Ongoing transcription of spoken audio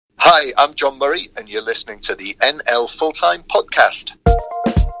Hi, I'm John Murray, and you're listening to the NL Full-Time Podcast.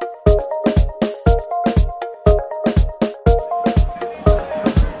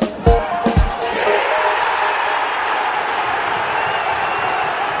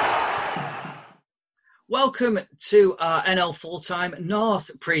 Welcome to our NL Full-Time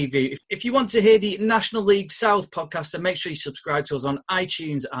North preview. If you want to hear the National League South podcast, then make sure you subscribe to us on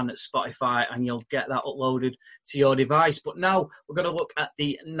iTunes and Spotify, and you'll get that uploaded to your device. But now we're going to look at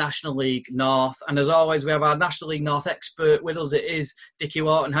the National League North. And as always, we have our National League North expert with us. It is Dickie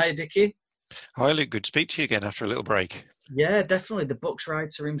Wharton. Hi, Dickie. Hi, Luke. Good to speak to you again after a little break. Yeah, definitely. The Bucks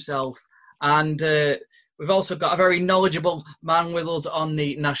writer himself. And we've also got a very knowledgeable man with us on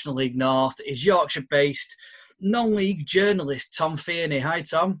the National League North. He's Yorkshire-based non-league journalist Tom Feeney. Hi,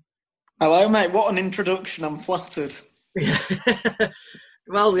 Tom. Hello, mate. What an introduction. I'm flattered.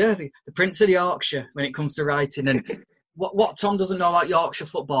 Well, yeah, the Prince of Yorkshire when it comes to writing. And what Tom doesn't know about Yorkshire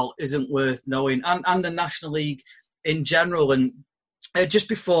football isn't worth knowing, and the National League in general. And just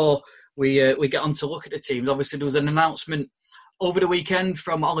before we get on to look at the teams, obviously there was an announcement over the weekend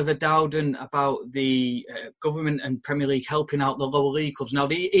from Oliver Dowden about the government and Premier League helping out the lower league clubs. Now,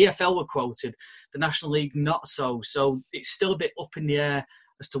 the EFL were quoted, the National League not so. So it's still a bit up in the air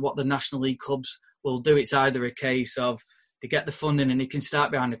as to what the National League clubs will do. It's either a case of they get the funding and they can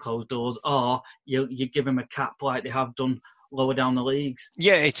start behind the closed doors, or you give them a cap like they have done lower down the leagues.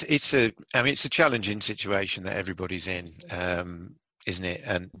 Yeah, it's a challenging situation that everybody's in. Isn't it?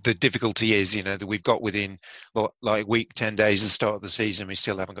 And the difficulty is, that we've got within like week, 10 days of the start of the season, we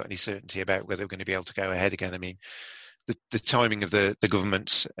still haven't got any certainty about whether we're going to be able to go ahead again. I mean, the timing of the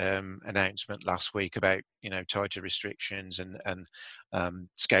government's announcement last week about, tighter restrictions and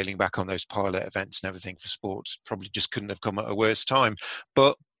scaling back on those pilot events and everything for sports probably just couldn't have come at a worse time.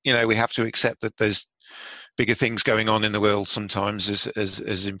 But, we have to accept that there's bigger things going on in the world sometimes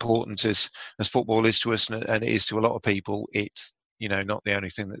as important as football is to us and it is to a lot of people. It's not the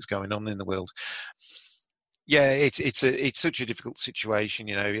only thing that's going on in the world. Yeah, it's such a difficult situation.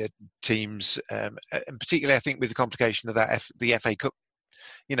 Teams, and particularly I think with the complication of that the FA Cup,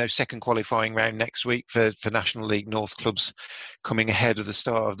 second qualifying round next week for National League North clubs coming ahead of the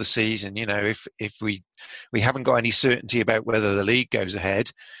start of the season. If we haven't got any certainty about whether the league goes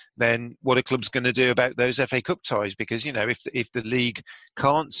ahead, then what are clubs going to do about those FA Cup ties? Because if the league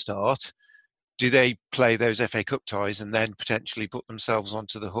can't start, do they play those FA Cup ties and then potentially put themselves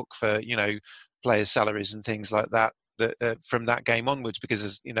onto the hook for, players' salaries and things like that from that game onwards?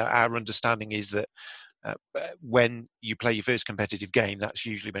 Because, our understanding is that when you play your first competitive game, that's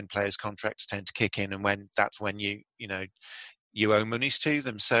usually when players' contracts tend to kick in and that's when you owe monies to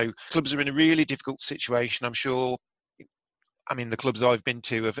them. So clubs are in a really difficult situation. I'm sure, the clubs I've been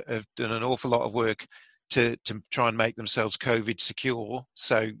to have done an awful lot of work to try and make themselves COVID secure.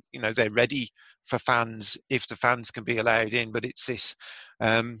 So, they're ready for fans if the fans can be allowed in, but it's this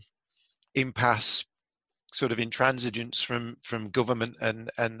impasse sort of intransigence from government and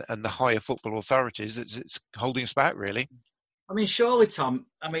the higher football authorities it's holding us back, really. Surely, Tom,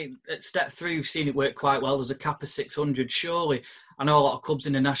 at step 3, we've seen it work quite well. There's a cap of 600. Surely, I know a lot of clubs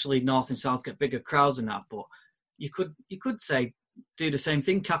in the National League North and South get bigger crowds than that, but you could say do the same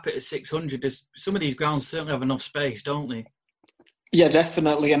thing, cap it at 600. Some of these grounds certainly have enough space, don't they? Yeah,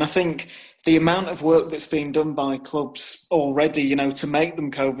 definitely. And I think the amount of work that's been done by clubs already, to make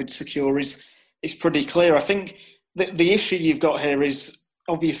them COVID secure is pretty clear. I think the issue you've got here is,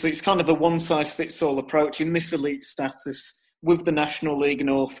 obviously, it's kind of a one-size-fits-all approach in this elite status with the National League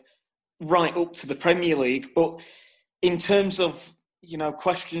North right up to the Premier League. But in terms of,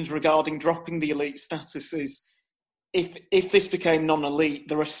 questions regarding dropping the elite status is, if this became non-elite,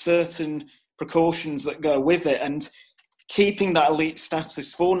 there are certain precautions that go with it, and keeping that elite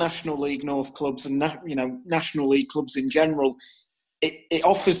status for National League North clubs and National League clubs in general, it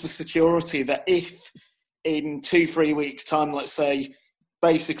offers the security that if in 2-3 weeks' time, let's say,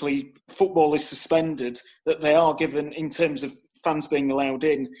 basically football is suspended, that they are given, in terms of fans being allowed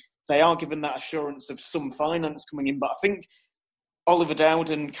in, they are given that assurance of some finance coming in. But I think Oliver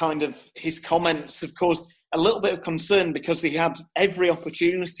Dowden, his comments have caused a little bit of concern because he had every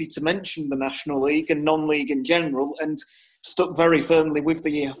opportunity to mention the National League and non-league in general and stuck very firmly with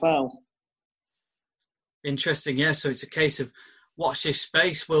the EFL. Interesting, yeah. So it's a case of watch this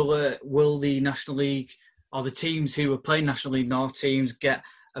space. Will the National League or the teams who are playing National League North teams get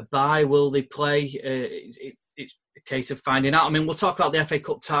a bye? Will they play? It's a case of finding out. We'll talk about the FA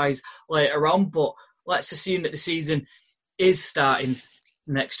Cup ties later on, but let's assume that the season is starting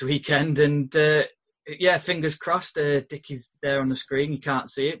next weekend and yeah, fingers crossed. Dickie's there on the screen. You can't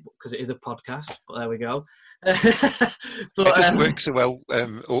see it because it is a podcast, but there we go. But, it doesn't work so well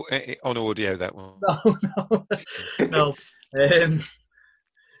on audio, that one. No.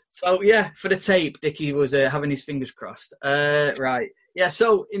 So, yeah, for the tape, Dickie was having his fingers crossed. Right. Yeah,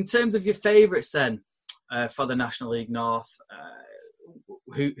 so in terms of your favourites then for the National League North,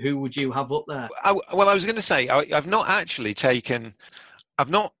 who would you have up there? I was going to say, I've not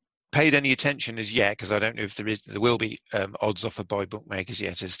paid any attention as yet, because I don't know if there will be odds offered by bookmakers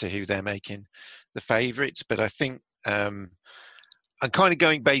yet as to who they're making the favourites. But I think I'm kind of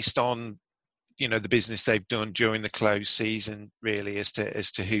going based on, the business they've done during the close season, really, as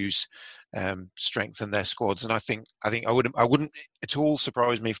to who's strengthened their squads. And I think I wouldn't at all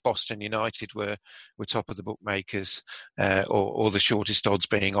surprise me if Boston United were top of the bookmakers or the shortest odds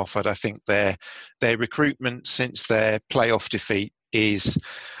being offered. I think their recruitment since their playoff defeat is,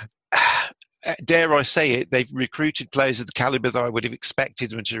 dare I say it, they've recruited players of the calibre that I would have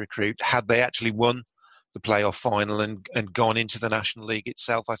expected them to recruit had they actually won the playoff final and gone into the National League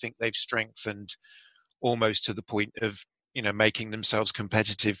itself. I think they've strengthened almost to the point of making themselves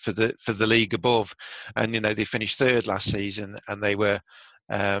competitive for the league above. And they finished third last season, and they were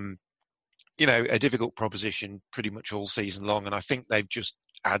a difficult proposition pretty much all season long. And I think they've just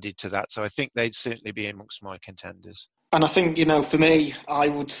added to that. So I think they'd certainly be amongst my contenders. And I think, for me, I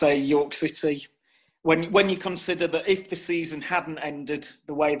would say York City. When you consider that if the season hadn't ended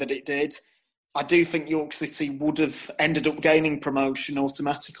the way that it did, I do think York City would have ended up gaining promotion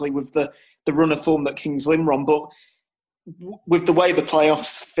automatically with the run of form that Kings Lynn were on. But with the way the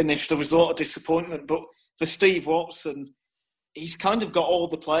playoffs finished, there was a lot of disappointment. But for Steve Watson, he's kind of got all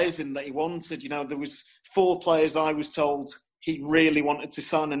the players in that he wanted. There was 4 players I was told he really wanted to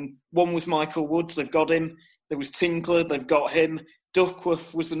sign, and one was Michael Woods. They've got him. There was Tinkler. They've got him.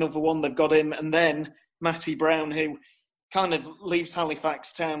 Duckworth was another one. They've got him. And then Matty Brown, who kind of leaves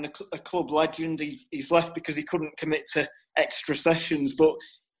Halifax Town, a club legend. He's left because he couldn't commit to extra sessions. But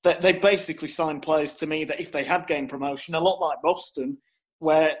they've basically signed players to me that if they had gained promotion, a lot like Boston,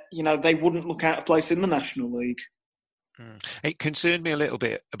 where, they wouldn't look out of place in the National League. It concerned me a little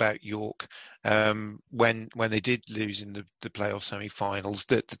bit about York when they did lose in the playoff semi-finals,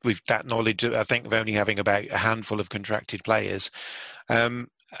 that with that knowledge, I think, of only having about a handful of contracted players.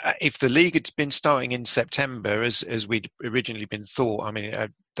 If the league had been starting in September, as we'd originally been thought,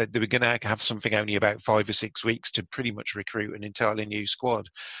 they were going to have something only about 5 or 6 weeks to pretty much recruit an entirely new squad.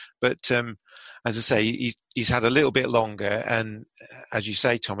 But as I say, he's had a little bit longer, and as you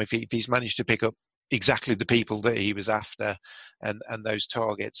say, Tom, if he's managed to pick up exactly the people that he was after and those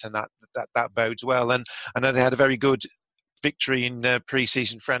targets, and that bodes well. And I know they had a very good victory in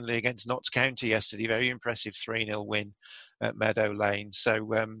pre-season friendly against Notts County yesterday, very impressive 3-0 win at Meadow Lane. So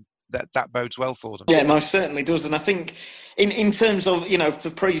that bodes well for them. Yeah, it most certainly does. And I think in terms of,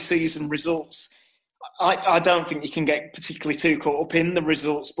 for pre-season results, I don't think you can get particularly too caught up in the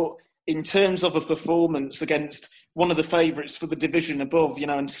results, but in terms of a performance against one of the favourites for the division above,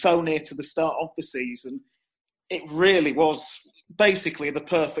 and so near to the start of the season, it really was basically the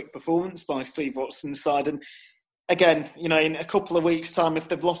perfect performance by Steve Watson's side. And again, in a couple of weeks' time, if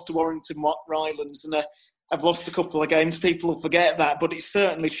they've lost to Warrington Rylands and have lost a couple of games, people will forget that, but it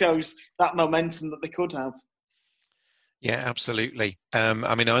certainly shows that momentum that they could have. Yeah, absolutely.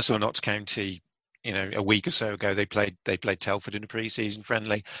 I saw Notts County, a week or so ago. They played Telford in a pre-season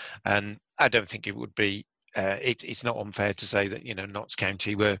friendly, and I don't think it would be. It's not unfair to say that Notts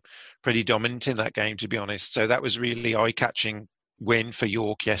County were pretty dominant in that game, to be honest. So that was really eye-catching win for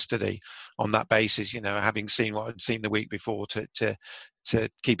York yesterday on that basis. Having seen what I'd seen the week before, to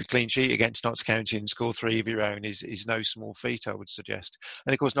keep a clean sheet against Notts County and score 3 of your own is no small feat, I would suggest.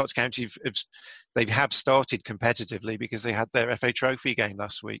 And of course, Notts County have started competitively because they had their FA Trophy game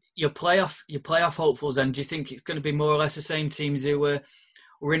last week. Your playoff hopefuls, then, do you think it's going to be more or less the same teams who were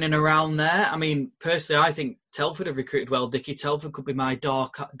in and around there? Personally, I think Telford have recruited well. Dickie, Telford could be my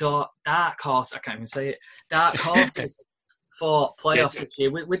dark horse. I can't even say it. Dark horse for playoffs this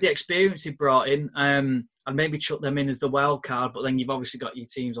year with the experience he brought in. And maybe chuck them in as the wild card. But then you've obviously got your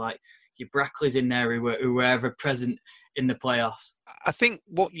teams like your Brackleys in there who were ever present in the playoffs. I think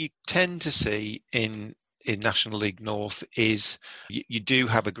what you tend to see in National League North is you do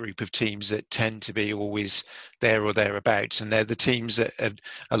have a group of teams that tend to be always there or thereabouts, and they're the teams that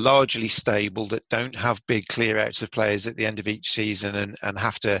are largely stable, that don't have big clear outs of players at the end of each season and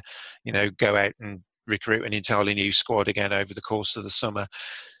have to go out and recruit an entirely new squad again over the course of the summer.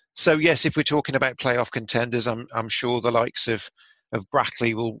 So yes, if we're talking about playoff contenders, I'm sure the likes of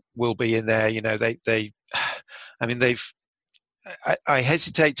Brackley will be in there. I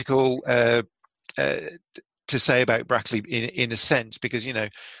hesitate to call to say about Brackley in a sense, because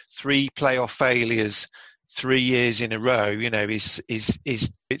 3 playoff failures 3 years in a row, is it's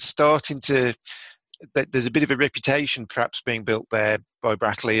starting to. There's a bit of a reputation perhaps being built there by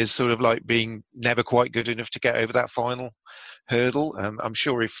Brackley as sort of like being never quite good enough to get over that final hurdle. I'm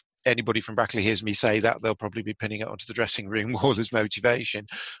sure if anybody from Brackley hears me say that, they'll probably be pinning it onto the dressing room wall as motivation.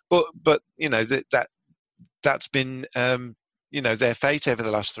 But that's been their fate over the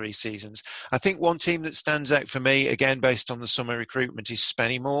last 3 seasons. I think one team that stands out for me, again based on the summer recruitment, is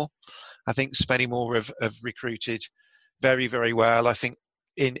Spennymoor. I think Spennymoor have recruited very, very well. I think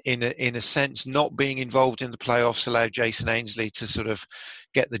in a sense, not being involved in the playoffs allowed Jason Ainsley to sort of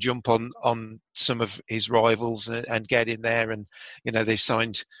get the jump on some of his rivals and get in there. And they've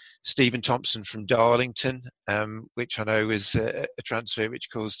signed Stephen Thompson from Darlington, which I know is a transfer which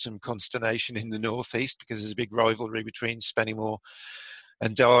caused some consternation in the northeast because there's a big rivalry between Spennymoor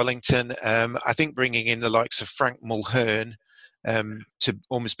and Darlington. I think bringing in the likes of Frank Mulhern to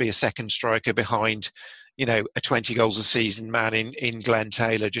almost be a second striker behind a 20 goals a season man in Glenn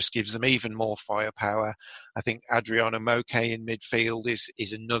Taylor just gives them even more firepower. I think Adriano Moke in midfield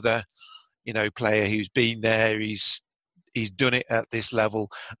is another player who's been there. He's done it at this level,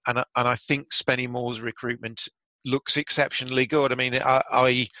 and I think Spennymoor's recruitment looks exceptionally good. I mean,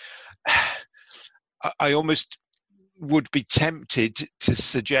 I almost would be tempted to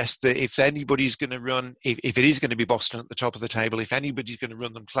suggest that if anybody's going to run, if it is going to be Boston at the top of the table, if anybody's going to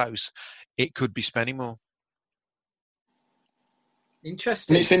run them close, it could be Spennymoor.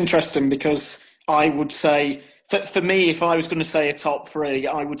 Interesting. And it's interesting because I would say, for me, if I was going to say a top 3,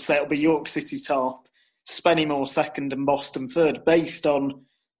 I would say it'll be York City top, Spennymoor second and Boston third, based on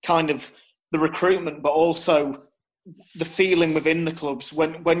kind of the recruitment, but also the feeling within the clubs.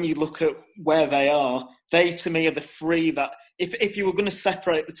 When you look at where they are, they to me are the 3 that, if you were going to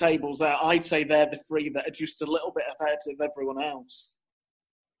separate the tables out, I'd say they're the 3 that are just a little bit ahead of everyone else.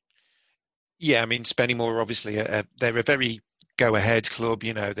 Yeah, I mean, Spennymoor obviously they're a very go-ahead club.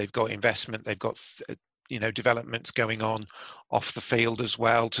 They've got investment, they've got developments going on off the field as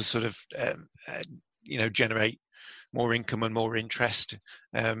well to sort of generate more income and more interest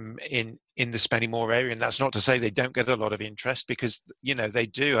in the Spennymoor area. And that's not to say they don't get a lot of interest, because they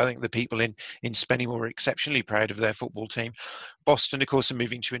do. I think the people in Spennymoor are exceptionally proud of their football team. Boston, of course, are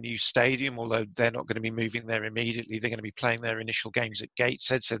moving to a new stadium, although they're not going to be moving there immediately. They're going to be playing their initial games at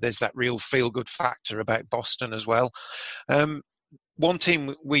Gateshead, so there's that real feel-good factor about Boston as well. One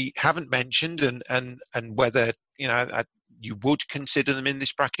team we haven't mentioned, and whether you would consider them in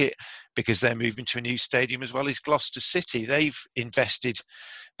this bracket because they're moving to a new stadium as well, is Gloucester City. They've invested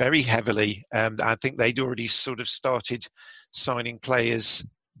very heavily. I think they'd already sort of started signing players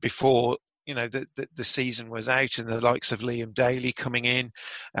before the season was out, and the likes of Liam Daly coming in,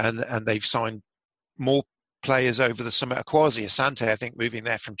 and they've signed more players over the summer. Kwasi Asante, I think, moving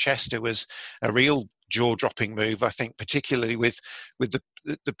there from Chester was a real jaw-dropping move, I think, particularly with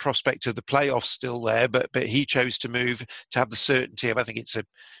the prospect of the playoffs still there, but he chose to move to have the certainty of, I think it's a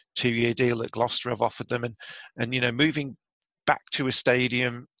 2-year deal that Gloucester have offered them, and moving back to a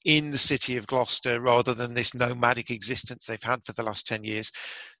stadium in the city of Gloucester rather than this nomadic existence they've had for the last 10 years.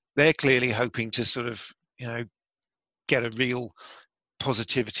 They're clearly hoping to sort of get a real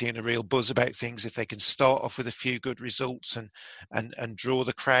positivity and a real buzz about things if they can start off with a few good results and draw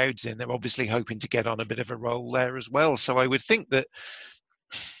the crowds in. They're obviously hoping to get on a bit of a roll there as well. So I would think that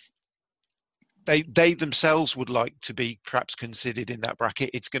they themselves would like to be perhaps considered in that bracket.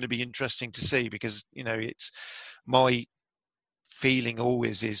 It's going to be interesting to see, because it's my feeling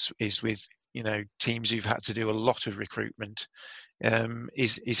always is with teams who've had to do a lot of recruitment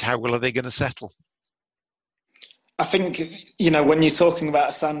is how well are they going to settle. I think, when you're talking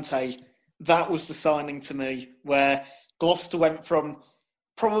about Asante, that was the signing to me where Gloucester went from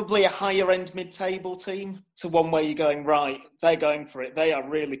probably a higher end mid-table team to one where you're going, right, they're going for it. They are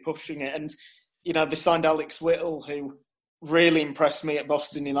really pushing it. And, they signed Alex Whittle, who really impressed me at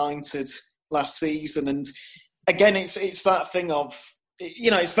Boston United last season. And again, it's that thing of,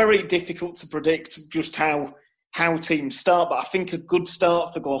 it's very difficult to predict just how teams start. But I think a good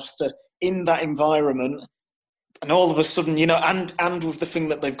start for Gloucester in that environment, and all of a sudden, and with the thing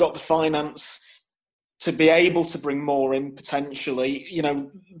that they've got the finance to be able to bring more in potentially,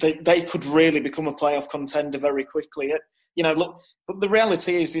 they could really become a playoff contender very quickly. Look, but the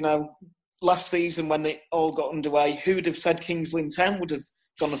reality is, last season when it all got underway, who would have said Kings Lynn Town would have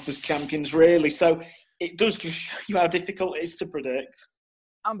gone up as champions, really? So it does just show you how difficult it is to predict.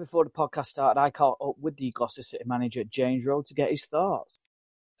 And before the podcast started, I caught up with the Gloucester City manager, James Rowe, to get his thoughts.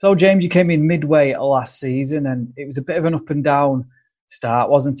 So, James, you came in midway last season, and it was a bit of an up and down start,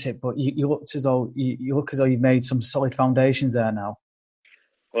 wasn't it? But you look as though you've made some solid foundations there now.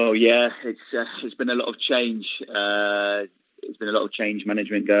 Well, yeah, it's been a lot of change. It's been a lot of change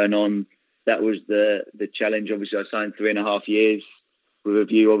management going on. That was the challenge. Obviously, I signed 3.5 years with a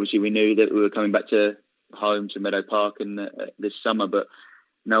view. Obviously, we knew that we were coming back to home to Meadow Park this summer, but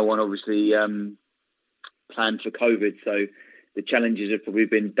no one obviously planned for COVID. So the challenges have probably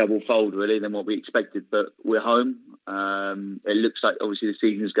been double-fold, really, than what we expected. But we're home. It looks like, obviously, the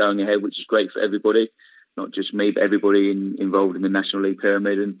season is going ahead, which is great for everybody. Not just me, but everybody involved in the National League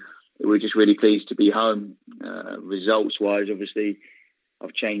Pyramid. And we're just really pleased to be home. Results-wise, obviously,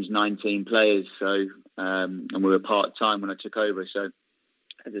 I've changed 19 players. So, and we were part-time when I took over. So,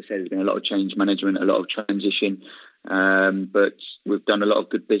 as I said, there's been a lot of change management, a lot of transition. But we've done a lot of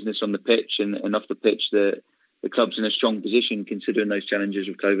good business on the pitch and off the pitch. The club's in a strong position considering those challenges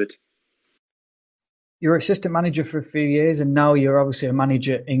of COVID. You're assistant manager for a few years and now you're obviously a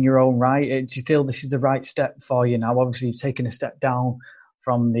manager in your own right. Do you feel this is the right step for you now? Obviously, you've taken a step down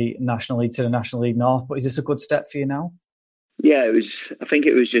from the National League to the National League North, but is this a good step for you now? Yeah, it was. I think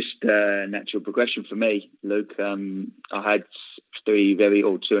it was just natural progression for me, Luke. I had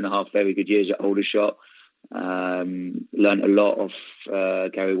 2.5 very good years at Aldershot. Learned a lot of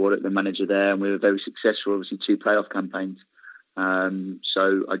Gary Waddock, the manager there, and we were very successful, obviously 2 playoff campaigns.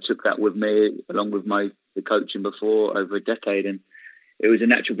 So I took that with me, along with the coaching before, over a decade, and it was a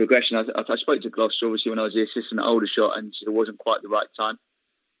natural progression. I spoke to Gloucester, obviously, when I was the assistant at Aldershot, and it wasn't quite the right time.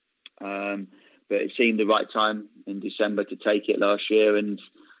 But it seemed the right time in December to take it last year, and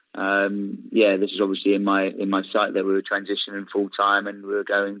this is obviously in my sight that we were transitioning full time, and we were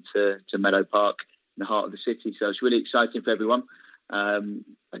going to Meadow Park in the heart of the city. So it's really exciting for everyone. As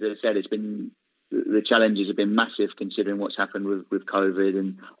I said, the challenges have been massive considering what's happened with COVID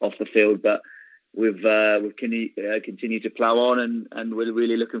and off the field, but we've continued to plough on, and we're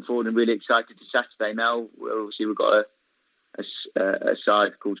really looking forward and really excited to Saturday now. Obviously, we've got a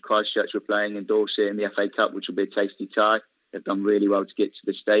side called Christchurch we're playing in Dorset in the FA Cup, which will be a tasty tie. They've done really well to get to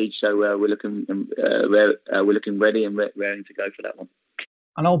the stage, so we're looking ready and raring to go for that one.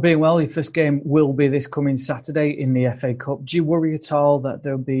 And all being well, your first game will be this coming Saturday in the FA Cup. Do you worry at all that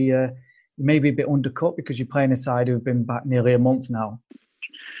there'll be maybe a bit undercut because you're playing a side who've been back nearly a month now?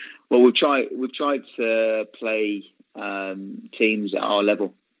 Well, we've tried to play teams at our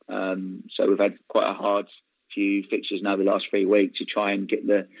level. So we've had quite a hard few fixtures now the last 3 weeks to try and get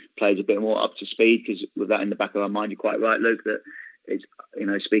the players a bit more up to speed, because with that in the back of our mind, you're quite right, Luke, that it's,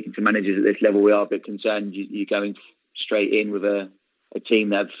 speaking to managers at this level, we are a bit concerned you're going straight in with a team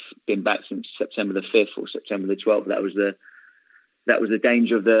that have been back since September the 5th or September the 12th. That was the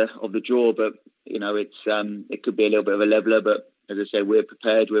danger of the draw, but it could be a little bit of a leveler. But as I say, we're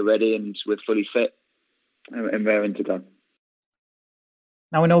prepared, we're ready, and we're fully fit and raring to go.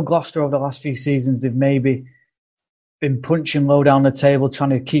 Now, we know Gloucester over the last few seasons, they've maybe been punching low down the table, trying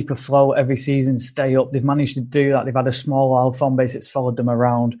to keep afloat every season, stay up. They've managed to do that. They've had a small loyal fan base that's followed them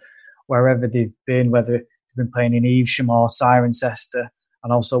around wherever they've been, whether they've been playing in Evesham or Cirencester,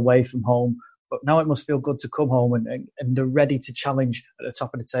 and also away from home. But now it must feel good to come home and they're ready to challenge at the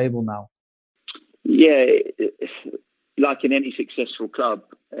top of the table now. Yeah, like in any successful club,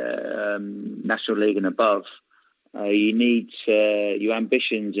 National League and above, you need your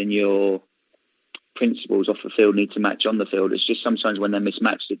ambitions and your principles off the field need to match on the field. It's just sometimes when they're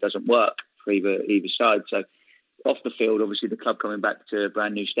mismatched, it doesn't work for either side. So off the field, obviously the club coming back to a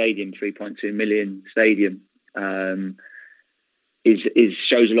brand new stadium, 3.2 million stadium, shows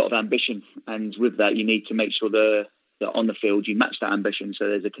a lot of ambition. And with that, you need to make sure that on the field you match that ambition, so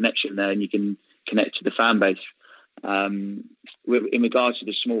there's a connection there and you can connect to the fan base. In regards to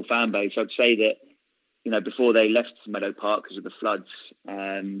the small fan base, I'd say that before they left Meadow Park because of the floods,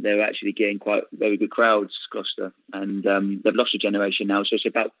 they were actually getting quite very good crowds, Gloucester, and they've lost a generation now. So it's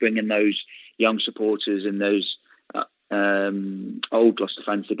about bringing those young supporters and those old Gloucester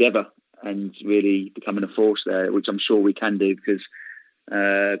fans together and really becoming a force there, which I'm sure we can do because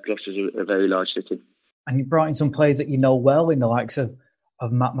Gloucester's a very large city. And you brought in some players that you know well in the likes of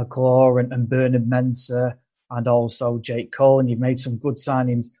Matt McClure and Bernard Mensah and also Jake Cole, and you've made some good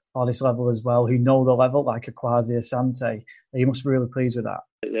signings for this level as well, who know the level, like a Kwasi Asante. You must be really pleased with that.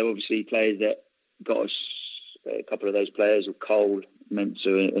 They're obviously players that got us, a couple of those players, with Cole,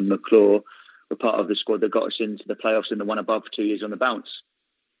 Mensah and McClure, were part of the squad that got us into the playoffs and the one above 2 years on the bounce.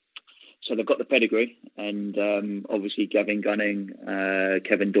 So they've got the pedigree, and obviously Gavin Gunning,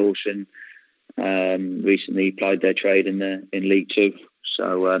 Kevin Dawson recently plied their trade in League Two.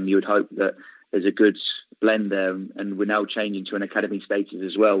 So you would hope that there's a good blend there, and we're now changing to an academy status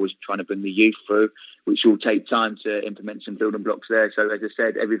as well. We're trying to bring the youth through, which will take time to implement some building blocks there. So as I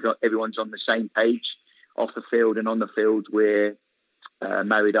said, everyone's on the same page off the field and on the field. We're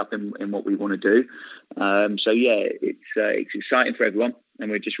married up in what we want to do. So yeah, it's exciting for everyone, and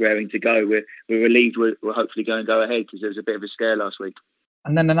we're just raring to go. We're relieved we're hopefully going to go ahead, because there was a bit of a scare last week.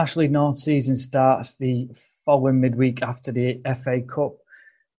 And then the National League North season starts the following midweek after the FA Cup.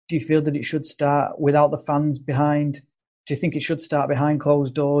 Do you feel that it should start without the fans behind? Do you think it should start behind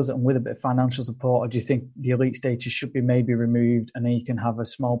closed doors and with a bit of financial support, or do you think the elite stages should be maybe removed and then you can have a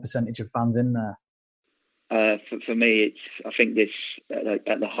small percentage of fans in there? For me, I think this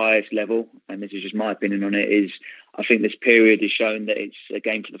at the highest level, and this is just my opinion on it, is I think this period has shown that it's a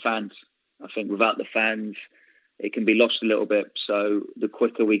game for the fans. I think without the fans, it can be lost a little bit. So the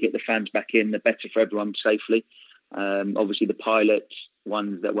quicker we get the fans back in, the better for everyone safely. Obviously, the pilot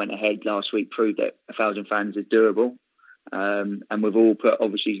ones that went ahead last week proved that 1,000 fans is doable. And we've all put,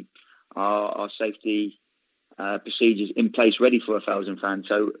 obviously, our safety procedures in place ready for 1,000 fans.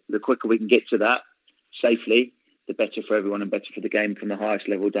 So the quicker we can get to that safely, the better for everyone and better for the game from the highest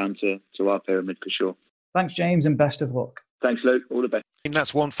level down to our pyramid, for sure. Thanks, James, and best of luck. Thanks, Luke. All the best. And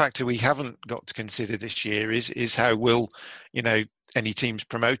that's one factor we haven't got to consider this year is how will, any teams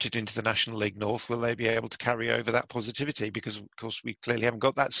promoted into the National League North, will they be able to carry over that positivity? Because, of course, we clearly haven't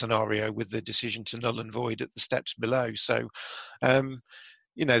got that scenario with the decision to null and void at the steps below. So,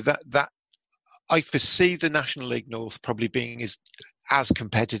 that I foresee the National League North probably being as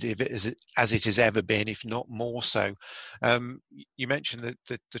competitive as it has ever been, if not more so. You mentioned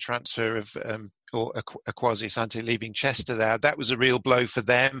that the transfer of Akwasi Asante leaving Chester there. That was a real blow for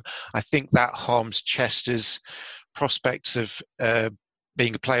them. I think that harms Chester's prospects of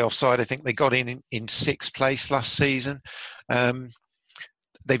being a playoff side. I think they got in sixth place last season.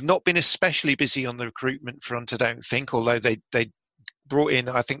 They've not been especially busy on the recruitment front, I don't think, although they brought in,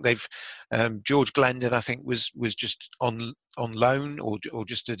 I think they've George Glendon, I think was just on loan or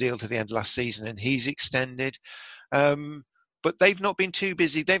just a deal to the end of last season, and he's extended. But they've not been too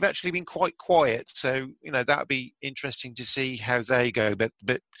busy. They've actually been quite quiet. So, that'd be interesting to see how they go.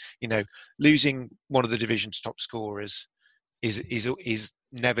 But losing one of the division's top scorers is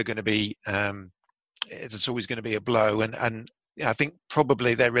never going to be. It's always going to be a blow. And I think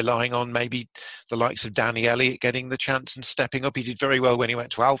probably they're relying on maybe the likes of Danny Elliott getting the chance and stepping up. He did very well when he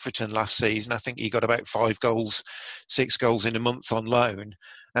went to Alfreton last season. I think he got about 6 goals in a month on loan.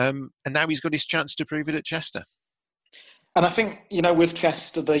 And now he's got his chance to prove it at Chester. And I think, with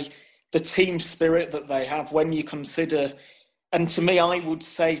Chester, the team spirit that they have, when you consider, and to me, I would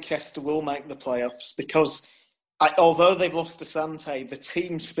say Chester will make the playoffs, because although they've lost Asante, the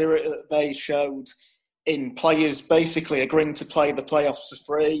team spirit that they showed in players basically agreeing to play the playoffs for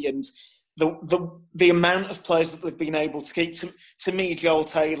free, and the amount of players that they've been able to keep, to me, Joel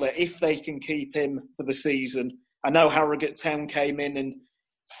Taylor, if they can keep him for the season. I know Harrogate Town came in and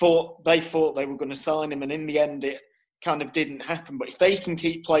thought they were going to sign him, and in the end it kind of didn't happen. But if they can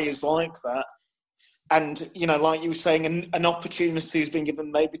keep players like that, and, like you were saying, an opportunity has been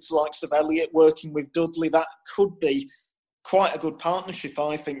given maybe to likes of Elliott working with Dudley, that could be quite a good partnership,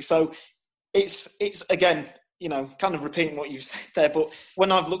 I think. So it's again, kind of repeating what you said there, but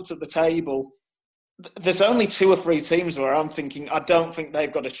when I've looked at the table, there's only 2 or 3 teams where I'm thinking, I don't think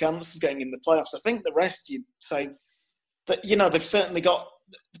they've got a chance of getting in the playoffs. I think the rest, you'd say that, they've certainly got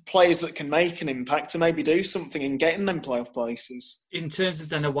players that can make an impact to maybe do something and get in them playoff places. In terms of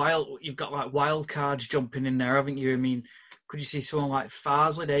then you've got like wild cards jumping in there, haven't you? I mean, could you see someone like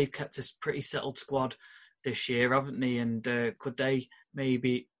Farsley? They've kept a pretty settled squad this year, haven't they? And could they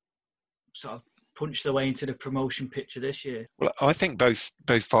maybe sort of punch their way into the promotion picture this year? Well, I think both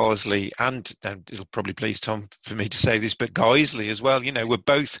Farsley and it'll probably please Tom for me to say this, but Guiseley as well, were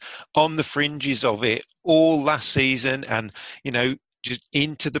both on the fringes of it all last season, and, just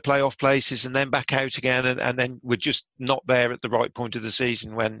into the playoff places and then back out again, and then we're just not there at the right point of the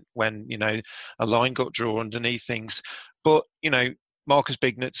season when a line got drawn underneath things. But Marcus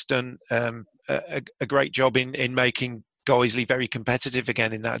Bignot's done a great job in making Guiseley very competitive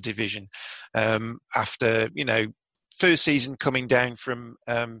again in that division after first season coming down from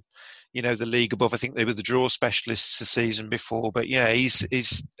the league above. I think they were the draw specialists the season before, but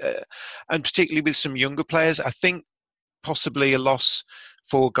he's and particularly with some younger players, I think possibly a loss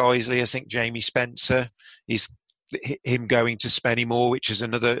for Guiseley. I think Jamie Spencer is him going to Spennymoor, which is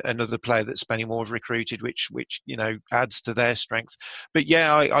another player that Spennymoor have recruited, which adds to their strength. But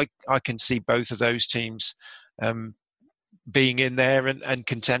I can see both of those teams being in there and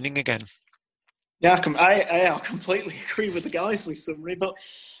contending again. Yeah, I completely agree with the Guiseley summary. But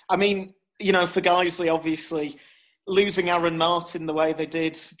I mean, for Guiseley, obviously losing Aaron Martin the way they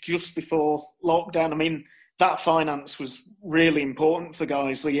did just before lockdown, I mean, that finance was really important for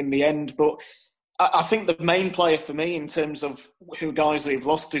Guiseley in the end. But I think the main player for me in terms of who Guiseley have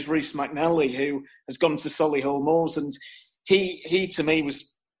lost is Rhys McNally, who has gone to Solihull Moors, and he to me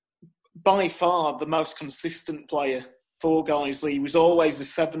was by far the most consistent player for Guiseley. He was always a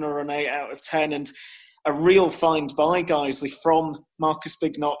 7 or an 8 out of 10, and a real find by Guiseley from Marcus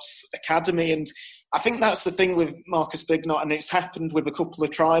Bignot's academy. And I think that's the thing with Marcus Bignot, and it's happened with a couple of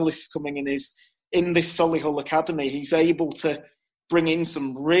trialists coming in, is in this Solihull academy, he's able to bring in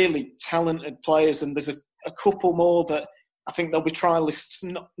some really talented players, and there's a couple more that I think they'll be trialists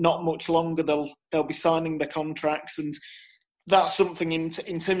not much longer. They'll be signing their contracts, and that's something in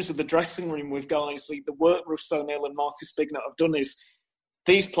terms of the dressing room with Guiseley. The work Russ O'Neill and Marcus Bignot have done is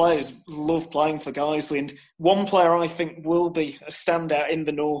these players love playing for Guiseley, and one player I think will be a standout in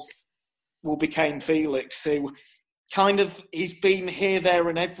the north will be Kane Felix, who he's been here, there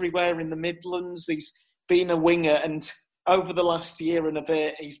and everywhere in the Midlands. He's been a winger, and over the last year and a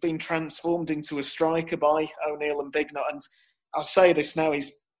bit, he's been transformed into a striker by O'Neill and Bignot. And I'll say this now,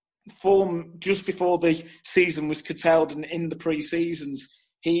 his form just before the season was curtailed and in the pre-seasons,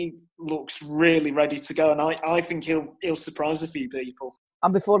 he looks really ready to go. And I think he'll surprise a few people.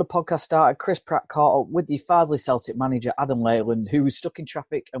 And before the podcast started, Chris Pratt caught up with the Farsley Celtic manager, Adam Leyland, who was stuck in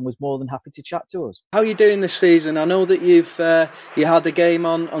traffic and was more than happy to chat to us. How are you doing this season? I know that you had the game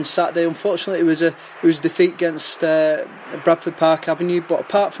on Saturday. Unfortunately, it was a defeat against Bradford Park Avenue. But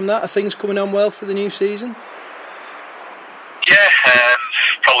apart from that, are things coming on well for the new season? Yeah,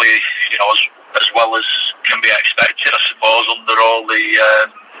 probably as well as can be expected, I suppose, under all the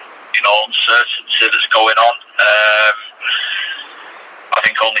uncertainty that's going on. I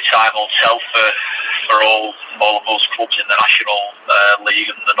think only time will tell for all of those clubs in the National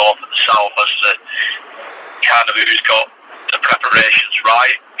League and the North and the South as to kind of who's got the preparations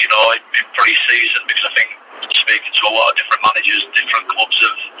right, in pre-season, because I think speaking to a lot of different managers, different clubs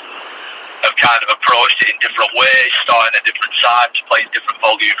have kind of approached it in different ways, starting at different times, playing different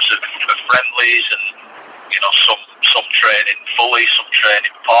volumes of friendlies, and some training fully, some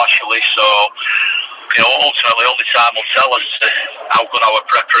training partially. So ultimately only time will tell us how good our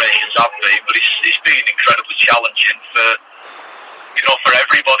preparations have been, but it's been incredibly challenging for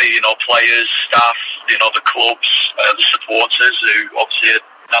everybody, players, staff, the clubs, the supporters who obviously are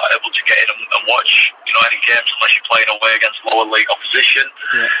not able to get in and watch any games unless you're playing away against lower league opposition.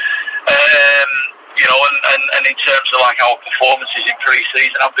 Yeah. And in terms of like our performances in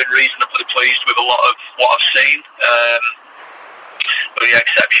pre-season, I've been reasonably pleased with a lot of what I've seen. With the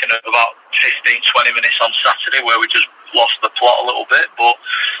exception of about 15-20 minutes on Saturday where we just lost the plot a little bit, but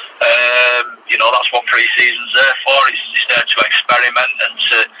that's what pre-season's there for. It's there to experiment and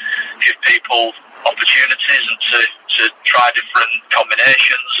to give people opportunities and to try different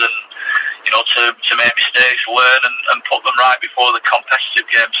combinations and to make mistakes, learn and put them right before the competitive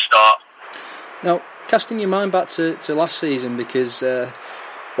games start. Now, casting your mind back to last season, because it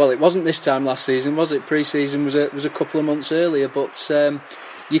wasn't this time last season, was it? Pre-season was a couple of months earlier, but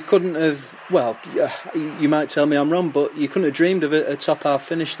you couldn't have. Well, you might tell me I'm wrong, but you couldn't have dreamed of a top half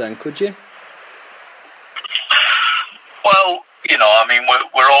finish then, could you? Well,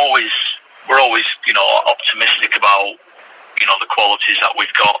 we're always optimistic about the qualities that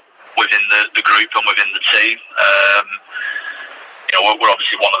we've got within the group and within the team. We're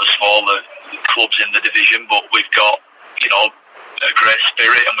obviously one of the smaller clubs in the division, but we've got a great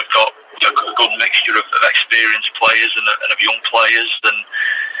spirit, and we've got a good mixture of experienced players and of young players, and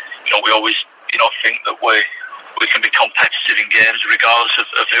we always think that we can be competitive in games regardless of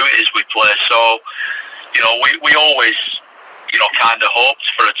who it is we play. So we always kind of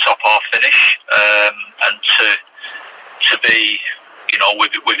hoped for a top half finish, and to be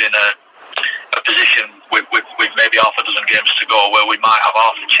within a position with maybe half a dozen games to go where we might have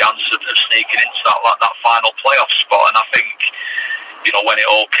half a chance of sneaking into that final playoff spot. And I think when it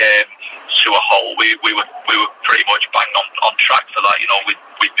all came to a whole, we were pretty much bang on track for that.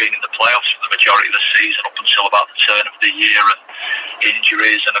 We'd been in the playoffs for the majority of the season up until about the turn of the year, and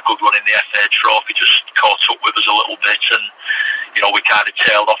injuries and a good run in the FA Trophy just caught up with us a little bit, and we kind of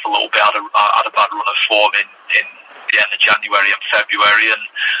tailed off a little bit, had a bad run of form in the end of January and February, and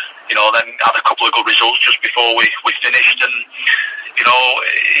then had a couple of good results just before we finished. And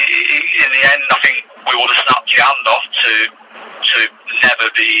in the end, I think we would have snapped your hand off to never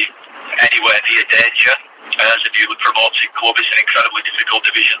be anywhere near danger. As a newly promoted club, it's an incredibly difficult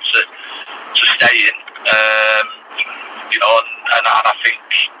division to stay in. And I think,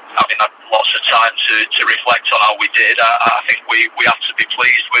 having had lots of time to reflect on how we did, I think we have to be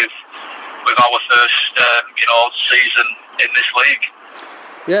pleased with our first season in this league.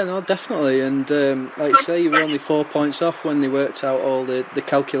 Yeah, no, definitely. And like you say, you were only 4 points off when they worked out all the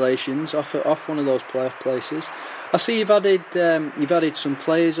calculations off one of those playoff places. I see you've added some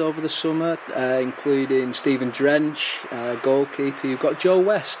players over the summer, including Stephen Drench, goalkeeper. You've got Joe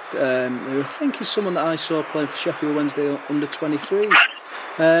West, who I think is someone that I saw playing for Sheffield Wednesday under 23s.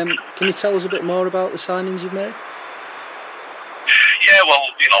 Can you tell us a bit more about the signings you've made? Yeah, well,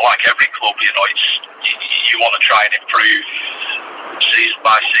 like every club, you want to try and improve season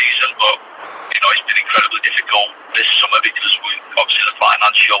by season, but it's been incredibly difficult this summer because obviously the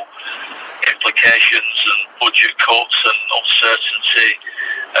financial implications and budget cuts and uncertainty,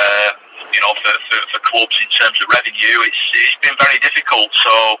 for clubs in terms of revenue, it's been very difficult.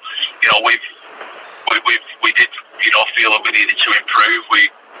 So, we did feel that we needed to improve. We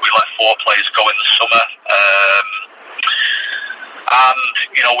let 4 players go in the summer. And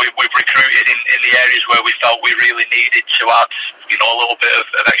we've recruited in the areas where we felt we really needed to add a little bit of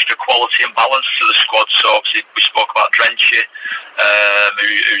extra quality and balance to the squad. So obviously we spoke about Drenchy,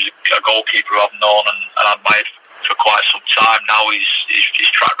 who's a goalkeeper I've known and admired for quite some time now.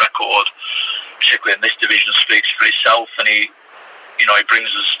 His track record, particularly in this division, speaks for itself, and he brings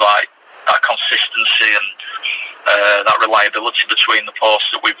us like that consistency and that reliability between the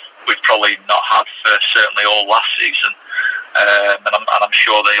posts that we've probably not had for certainly all last season. And I'm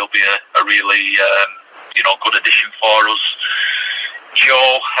sure they'll be a really good addition for us.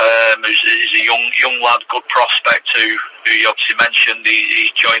 Joe is a young lad, good prospect who you obviously mentioned.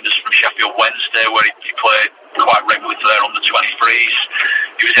 He joined us from Sheffield Wednesday, where he played quite regularly for their under-23s.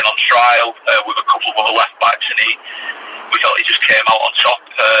 He was in on trial with a couple of other left backs, and we felt he just came out on top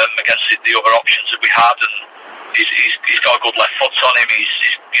against the other options that we had. And he's got a good left foot on him. He's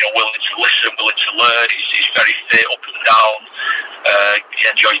willing to listen, willing to learn. He's very fit up and down. He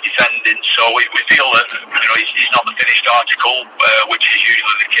enjoys defending. So we feel that he's not the finished article, which is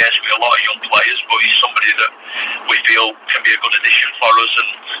usually the case with a lot of young players. But he's somebody that we feel can be a good addition for us,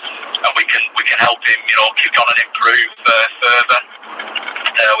 and we can help him kick on and improve further.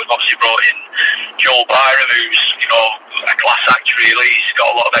 We've obviously brought in Joel Byram, who's a class act really. He's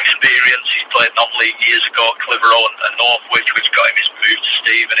got a lot of experience. He's played non-league years ago at Clitheroe and Northwich, which got him his move to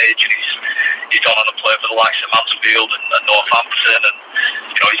Stevenage, and he's gone on to play for the likes of Mansfield and Northampton, and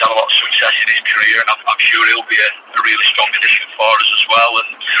he's had a lot of success in his career, and I'm sure he'll be a really strong addition for us as well.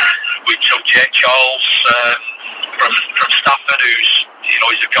 And we took Jake Charles from Stafford, who's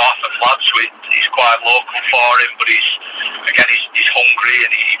he's a Garforth lad, so he's quite local for him, but he's hungry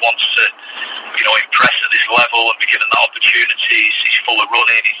and he wants to impress at this level and be given that opportunity. He's full of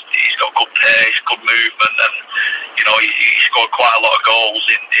running, he's got good pace, good movement, and he scored quite a lot of goals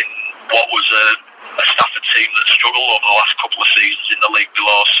in what was a Stafford team that struggled over the last couple of seasons in the league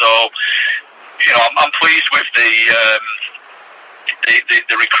below. So I'm pleased with the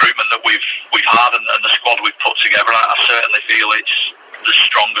recruitment that we've had and the squad we've put together. I certainly feel it's the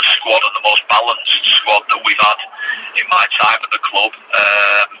strongest squad and the most balanced squad that we've had in my time at the club.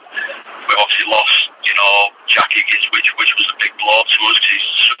 We've obviously lost, Jack Higgins, which was a big blow to us. He's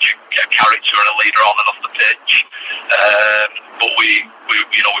such a character and a leader on and off the pitch. But we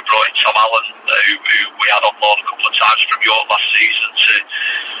brought in Tom Allen, who we had on loan a couple of times from York last season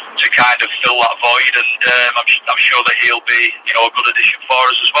to kind of fill that void, and I'm sure that he'll be a good addition for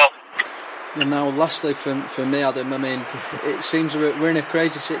us as well. And now, lastly, for me, Adam, I mean, it seems we're in a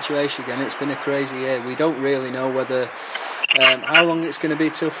crazy situation again. It's been a crazy year. We don't really know whether how long it's going to be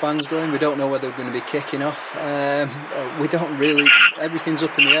till fans go in. We don't know whether we're going to be kicking off. We don't really. Everything's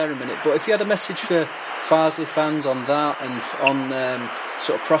up in the air a minute. But if you had a message for Farsley fans on that and on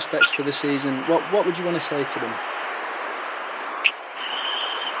sort of prospects for the season, what would you want to say to them?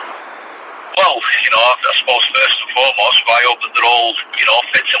 Well, I suppose first and foremost, I hope that they're all,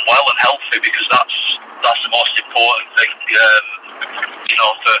 fit and well and healthy, because that's the most important thing,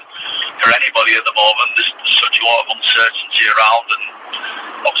 for anybody at the moment. There's such a lot of uncertainty around, and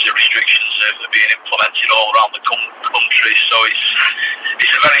obviously restrictions are being implemented all around the country. So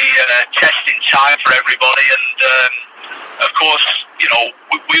it's a very testing time for everybody, and of course, we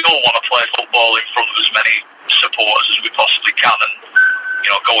all want to play football in front of as many supporters as we possibly can, and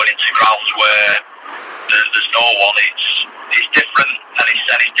going into grounds where there's no one, it's different and it's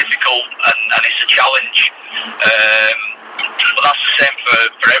difficult and it's a challenge. But that's the same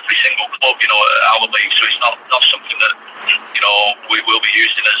for every single club, at our league. So it's not something that we will be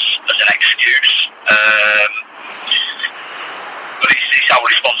using as an excuse. But it's our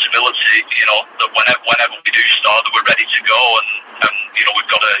responsibility, that whenever we do start, that we're ready to go, and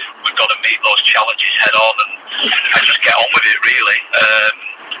we've got to meet those challenges head on and just get on with it, really.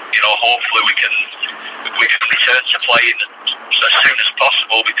 Hopefully we can return to playing as soon as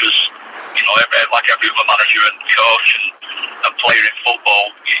possible, because like every other manager and coach and player in football,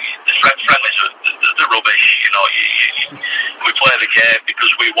 the friendlies are the rubbish. We play the game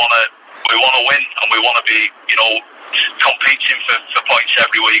because we want to win, and we want to be competing for points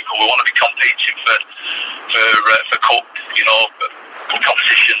every week, or we want to be competing for cup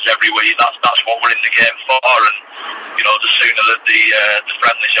competitions every week. That's what we're in the game for, and the sooner that the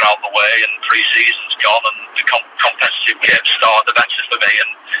friendlies are out of the way and pre-season's gone and the competitive games start, the better for me,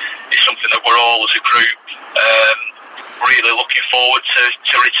 and it's something that we're all as a group really looking forward to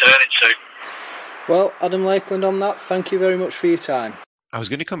returning to. Well, Adam Lakeland, on that, thank you very much for your time. I was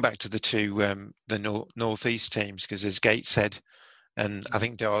going to come back to the two northeast teams, because as Gates said, and I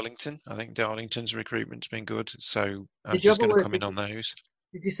think Darlington's recruitment's been good, so I'm just going to come in on those.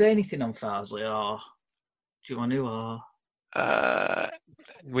 Did you say anything on Farsley, or do you want to?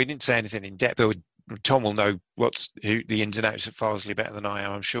 We didn't say anything in depth. Tom will know the ins and outs of Farsley better than I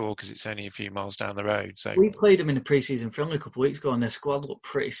am, I'm sure, because it's only a few miles down the road. So we played them in a pre-season friendly a couple of weeks ago, and their squad looked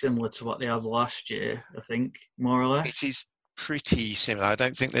pretty similar to what they had last year, I think, more or less. It is pretty similar. I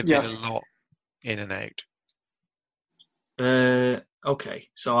don't think they've been a lot in and out. Okay,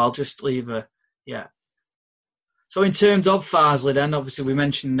 so I'll just leave So in terms of Farsley then, obviously we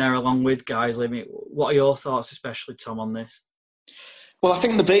mentioned there along with Guiseley. What are your thoughts, especially Tom, on this? Well, I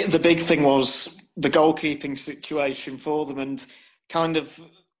think the big thing was the goalkeeping situation for them, and kind of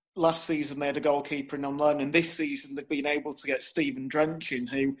last season they had a goalkeeper in on loan, and this season they've been able to get Stephen Drench in,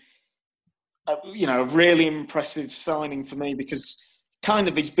 who, a really impressive signing for me, because kind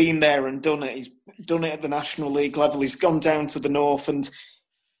of he's been there and done it. He's done it at the National League level. He's gone down to the north, and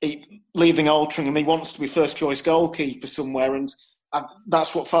leaving Altrincham, he wants to be first choice goalkeeper somewhere, and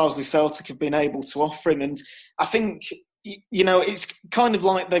that's what Farsley Celtic have been able to offer him. And I think, it's kind of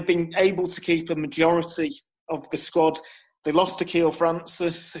like they've been able to keep a majority of the squad. They lost to Keil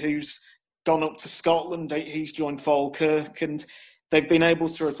Francis, who's gone up to Scotland. He's joined Falkirk, and they've been able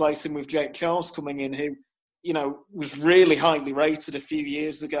to replace him with Jake Charles coming in, who, was really highly rated a few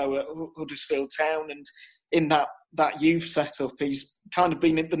years ago at Huddersfield Town. And in that youth setup, he's kind of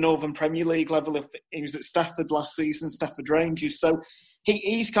been at the Northern Premier League level. He was at Stafford last season, Stafford Rangers. So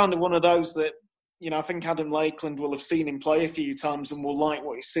he's kind of one of those that, I think Adam Lakeland will have seen him play a few times and will like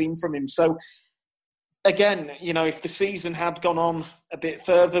what he's seen from him. So, again, if the season had gone on a bit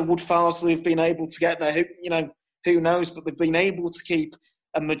further, would Farsley have been able to get there? Who knows? But they've been able to keep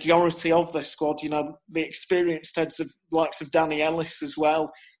a majority of their squad, the experienced heads of likes of Danny Ellis as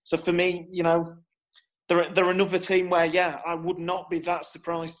well. So for me, they're another team where, I would not be that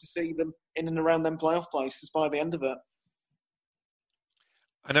surprised to see them in and around them playoff places by the end of it.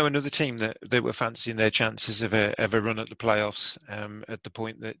 I know another team that were fancying their chances of a run at the playoffs at the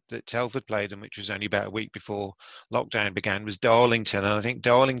point that Telford played them, which was only about a week before lockdown began, was Darlington. And I think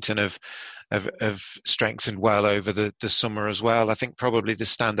Darlington have strengthened well over the summer as well. I think probably the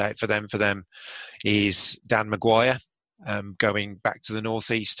standout for them is Dan Maguire. Going back to the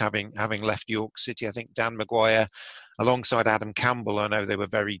northeast, having left York City. I think Dan Maguire, alongside Adam Campbell, I know they were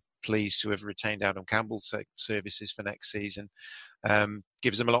very pleased to have retained Adam Campbell's services for next season.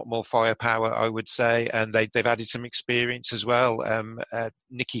 Gives them a lot more firepower, I would say, and they've added some experience as well.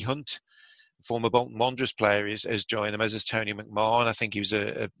 Nicky Hunt, former Bolton Wanderers player, has joined them, as has Tony McMahon. I think he was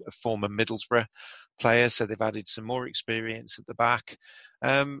a former Middlesbrough player, so they've added some more experience at the back.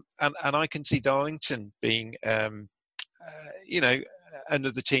 And I can see Darlington being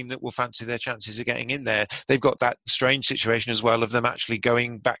another team that will fancy their chances of getting in there. They've got that strange situation as well of them actually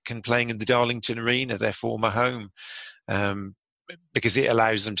going back and playing in the Darlington Arena, their former home, because it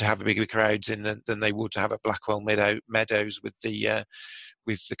allows them to have bigger crowds in than they would to have at Blackwell Meadows with the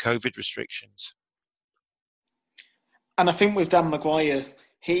COVID restrictions. And I think with Dan Maguire,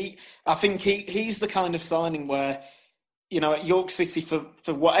 he's the kind of signing where, at York City,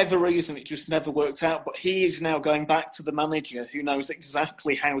 for whatever reason, it just never worked out. But he is now going back to the manager who knows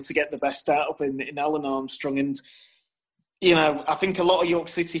exactly how to get the best out of him in Alan Armstrong. And, I think a lot of York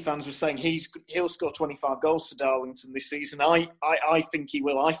City fans were saying he'll score 25 goals for Darlington this season. I think he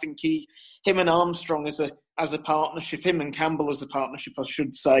will. I think him and Armstrong as a partnership, him and Campbell as a partnership, I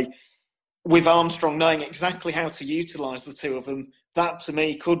should say, with Armstrong knowing exactly how to utilise the two of them, that to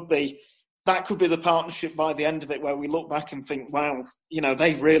me could be the partnership by the end of it, where we look back and think, wow,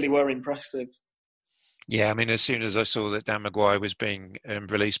 they really were impressive. Yeah, I mean, as soon as I saw that Dan Maguire was being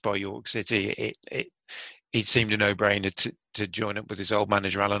released by York City, it seemed a no-brainer to join up with his old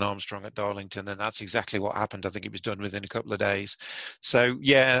manager, Alan Armstrong, at Darlington, and that's exactly what happened. I think it was done within a couple of days. So,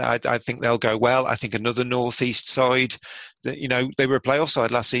 yeah, I think they'll go well. I think another northeast side, that they were a playoff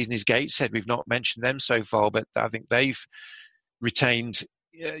side last season, as Gates said. We've not mentioned them so far, but I think they've retained,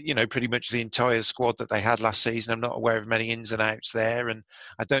 pretty much the entire squad that they had last season. I'm not aware of many ins and outs there, and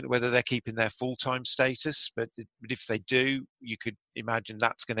I don't know whether they're keeping their full-time status, but if they do, you could imagine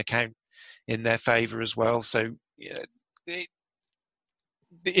that's going to count in their favour as well. So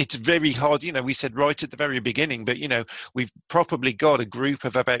it's very hard. We said right at the very beginning, but we've probably got a group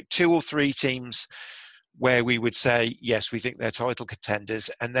of about 2 or 3 teams where we would say, yes, we think they're title contenders.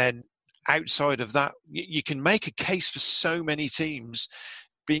 And then outside of that, you can make a case for so many teams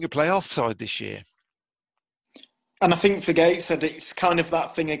being a playoff side this year. And I think for Gateshead, it's kind of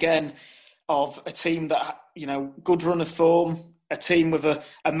that thing again of a team that, good run of form, a team with a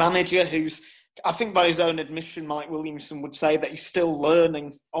manager who's, I think by his own admission, Mike Williamson would say that he's still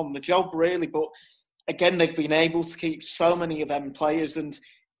learning on the job, really. But again, they've been able to keep so many of them players. And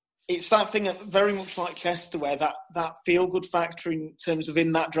it's that thing very much like Chester, where that feel-good factor in terms of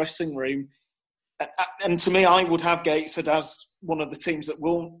in that dressing room. And to me, I would have Gateshead as one of the teams that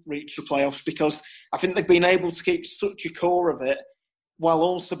will reach the playoffs, because I think they've been able to keep such a core of it while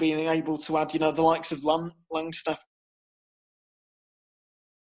also being able to add, the likes of Langstaff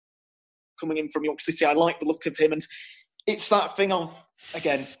coming in from York City. I like the look of him. And it's that thing of,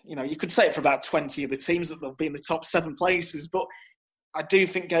 again, you could say it for about 20 of the teams that they'll be in the top 7 places, but I do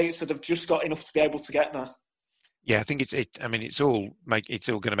think Gateshead have just got enough to be able to get there. Yeah, I think it's all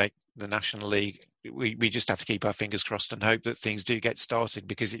going to make the National League. We just have to keep our fingers crossed and hope that things do get started,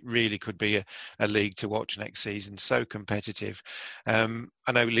 because it really could be a league to watch next season. So competitive. I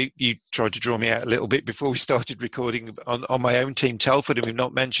know you tried to draw me out a little bit before we started recording on my own team, Telford, and we've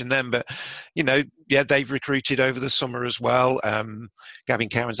not mentioned them, but they've recruited over the summer as well. Gavin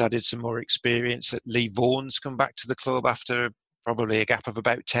Cowan's added some more experience. Lee Vaughan's come back to the club after probably a gap of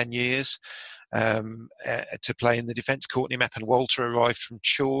about 10 years. To play in the defence. Courtney Meppen-Walter arrived from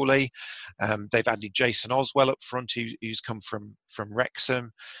Chorley. They've added Jason Oswell up front, who's come from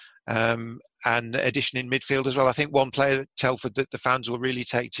Wrexham. And addition in midfield as well. I think one player at Telford that the fans will really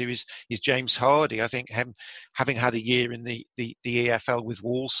take to is James Hardy. I think having had a year in the EFL with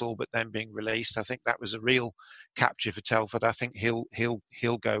Walsall, but then being released, I think that was a real capture for Telford. I think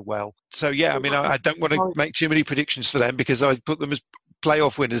he'll go well. So yeah, I don't want to make too many predictions for them, because I put them as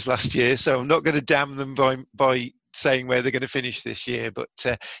playoff winners last year, so I'm not going to damn them by saying where they're going to finish this year. But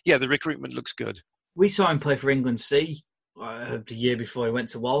the recruitment looks good. We saw him play for England C the year before he went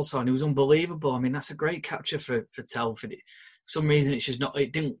to Walsall, and he was unbelievable. That's a great capture for Telford. For some reason,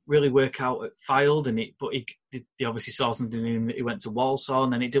 it didn't really work out at Fylde, but he obviously saw something in him that he went to Walsall,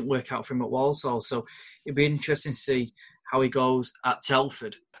 and then it didn't work out for him at Walsall. So it'd be interesting to see how he goes at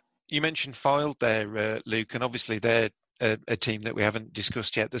Telford. You mentioned Fylde there, Luke, and obviously they're a team that we haven't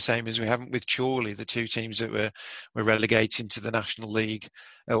discussed yet, the same as we haven't with Chorley, the 2 teams that were relegated to the National League,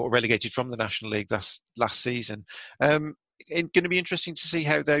 or relegated from the National League last season. It's going to be interesting to see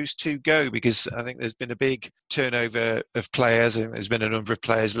how those 2 go, because I think there's been a big turnover of players. I think there's been a number of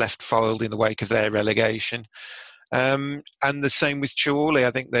players left Fylde in the wake of their relegation. And the same with Chorley.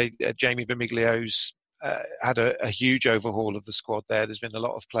 I think Jamie Vermiglio's had a huge overhaul of the squad there. There's been a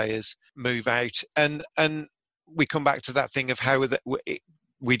lot of players move out. And we come back to that thing of how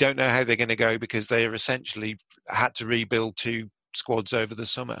we don't know how they're going to go, because they are essentially had to rebuild 2 squads over the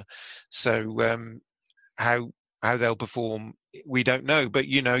summer. So how they'll perform, we don't know. But,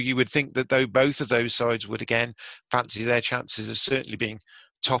 you would think that though both of those sides would again fancy their chances of certainly being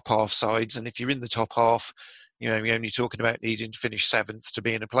top half sides. And if you're in the top half, you're only talking about needing to finish 7th to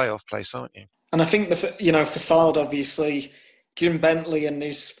be in a playoff place, aren't you? And I think for Fylde, obviously, Jim Bentley and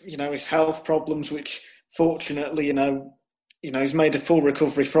his health problems, which fortunately, he's made a full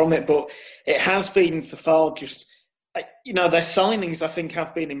recovery from it. But it has been for Fylde just, their signings I think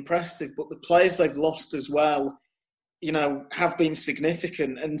have been impressive, but the players they've lost as well, have been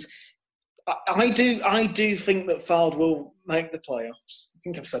significant. And I do think that Fylde will make the playoffs. I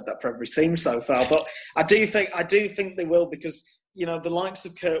think I've said that for every team so far, but I do think they will, because the likes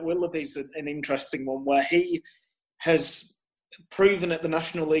of Kurt Willoughby's an interesting one, where he has proven at the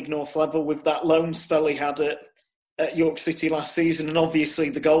National League North level with that loan spell he had at York City last season, and obviously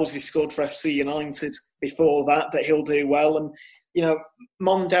the goals he scored for FC United before that he'll do well. And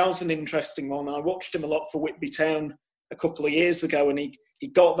Mondale's an interesting one. I watched him a lot for Whitby Town a couple of years ago, and he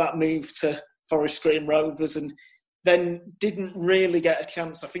got that move to Forest Green Rovers and then didn't really get a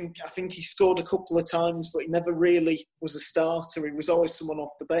chance. I think he scored a couple of times, but he never really was a starter. He was always someone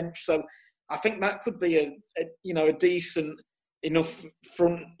off the bench. So I think that could be a decent enough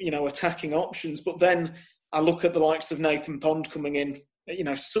front, attacking options. But then I look at the likes of Nathan Pond coming in,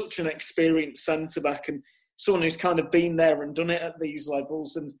 such an experienced centre-back and someone who's kind of been there and done it at these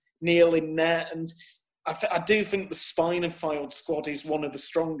levels, and Neil in net. And I do think the spine of Fylde squad is one of the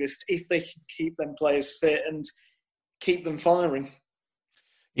strongest if they can keep them players fit and keep them firing.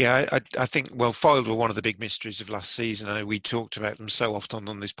 Yeah, I think, well, Fylde were one of the big mysteries of last season. I know we talked about them so often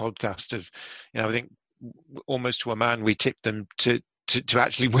on this podcast of, I think almost to a man we tipped them to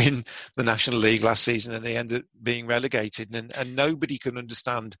actually win the National League last season, and they ended up being relegated. And nobody can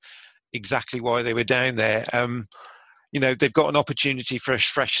understand exactly why they were down there. They've got an opportunity for a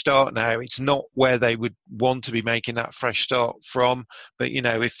fresh start now. It's not where they would want to be making that fresh start from. But,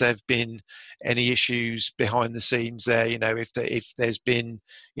 if there have been any issues behind the scenes there, if there's been,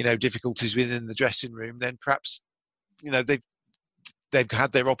 difficulties within the dressing room, then perhaps, they've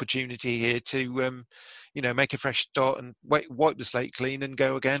had their opportunity here to, make a fresh start and wipe the slate clean and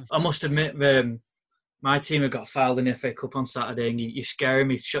go again. I must admit, my team have got Fylde in the FA Cup on Saturday, and you're scaring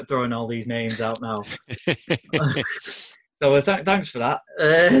me throwing all these names out now. So thanks for that.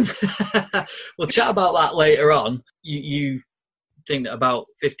 We'll chat about that later on. You think that about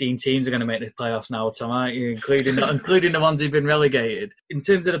 15 teams are going to make this playoffs now, Tom, aren't you? Including the ones who've been relegated. In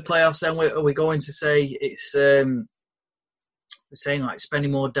terms of the playoffs, then, are we going to say it's we're saying like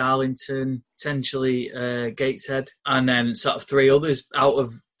Spennymoor, Darlington, potentially Gateshead, and then sort of three others out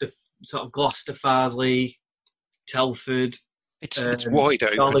of the sort of Gloucester, Farsley, Telford. It's wide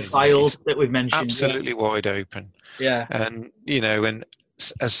open. All the files that we've mentioned. Absolutely wide open. Yeah. And, and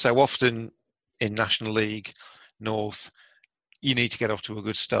as so often in National League North, you need to get off to a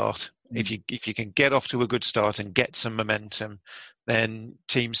good start. If you can get off to a good start and get some momentum, then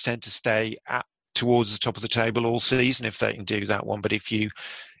teams tend to stay towards the top of the table all season if they can do that one. But if you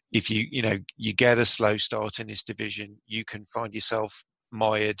get a slow start in this division, you can find yourself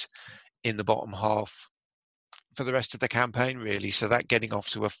mired in the bottom half for the rest of the campaign, really. So that getting off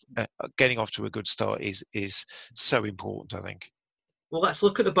to a good start is so important, I think. Well, let's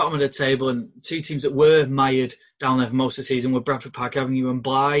look at the bottom of the table, and two teams that were mired down there for most of the season were Bradford Park Avenue and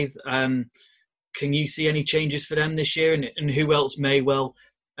Blyth. Can you see any changes for them this year, and who else may well?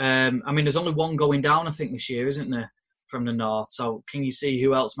 There's only one going down, I think, this year, isn't there, from the north? So can you see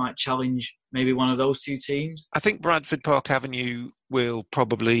who else might challenge maybe one of those two teams? I think Bradford Park Avenue will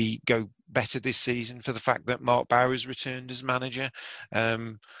probably go better this season for the fact that Mark Bowers returned as manager. They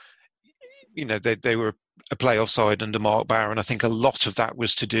were a playoff side under Mark Bauer, and I think a lot of that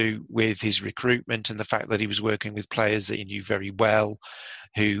was to do with his recruitment and the fact that he was working with players that he knew very well,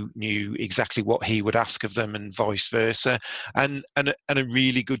 who knew exactly what he would ask of them and vice versa, and a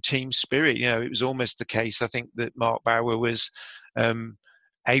really good team spirit. It was almost the case, I think, that Mark Bauer was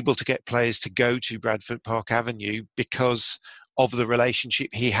able to get players to go to Bradford Park Avenue because of the relationship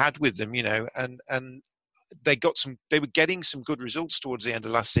he had with them, and they were getting some good results towards the end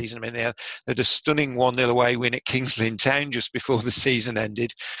of last season. They had a stunning 1-0 away win at Kings Lynn Town just before the season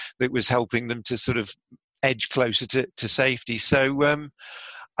ended that was helping them to sort of edge closer to safety. So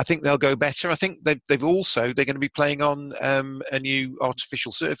I think they'll go better. I think they're going to be playing on a new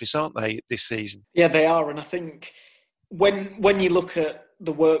artificial surface, aren't they, this season? Yeah, they are. And I think when you look at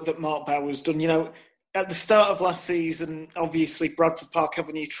the work that Mark Bauer's done, at the start of last season, obviously Bradford Park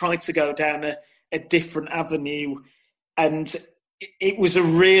Avenue tried to go down a different avenue, and it was a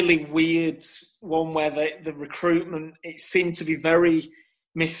really weird one where the recruitment, it seemed to be very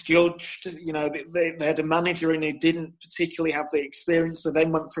misjudged. They had a manager in who didn't particularly have the experience. They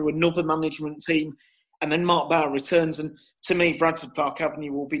then went through another management team, and then Mark Bauer returns. And to me, Bradford Park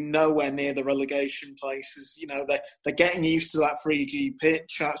Avenue will be nowhere near the relegation places. They're getting used to that 3G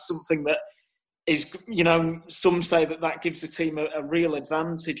pitch. That's something that is, some say that gives the team a real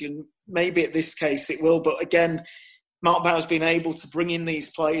advantage, and maybe at this case it will. But again, Mark Bauer's been able to bring in these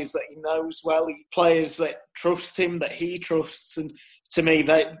players that he knows well, players that trust him, that he trusts. And to me,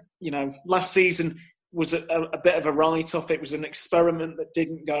 last season was a bit of a write-off. It was an experiment that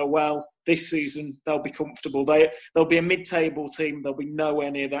didn't go well. This season, they'll be comfortable. They'll be a mid-table team. They'll be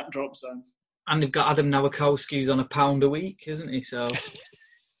nowhere near that drop zone. And they've got Adam Nowakowski, who's on £1 a week, isn't he? So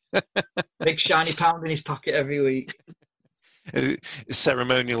big shiny pound in his pocket every week. A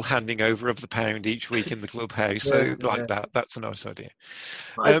ceremonial handing over of the pound each week in the clubhouse. That's a nice idea.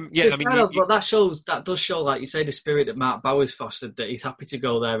 But that does show, like you say, the spirit that Mark Bowers fostered, that he's happy to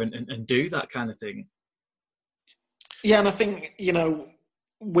go there and do that kind of thing. Yeah, and I think,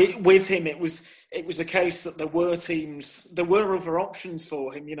 with him, it was a case that there were other options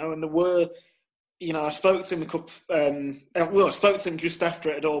for him, and there were, I spoke to him I spoke to him just after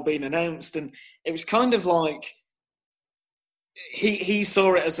it had all been announced, and it was kind of like he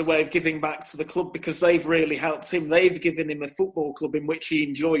saw it as a way of giving back to the club because they've really helped him. They've given him a football club in which he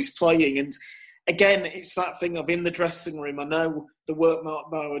enjoys playing. And again, it's that thing of in the dressing room. I know the work Mark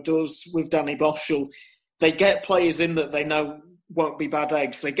Bauer does with Danny Boschel. they get players in that they know won't be bad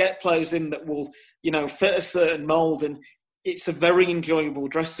eggs. They get players in that will, fit a certain mould, and it's a very enjoyable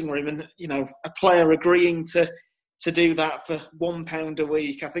dressing room. And, a player agreeing to do that for £1 a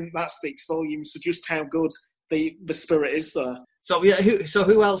week, I think that speaks volumes for just how good the spirit is there. So yeah,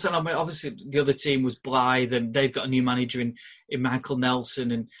 who else? And I mean, obviously the other team was Blythe, and they've got a new manager in Michael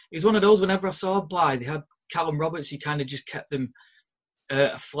Nelson. And it was one of those. Whenever I saw Blythe, they had Callum Roberts. He kind of just kept them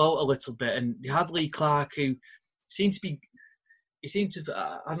afloat a little bit, and they had Lee Clark, who seemed to be. He seemed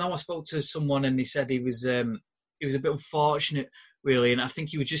to. I know I spoke to someone, and he said he was a bit unfortunate, really, and I think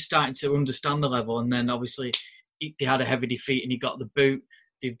he was just starting to understand the level. And then obviously they had a heavy defeat, and he got the boot.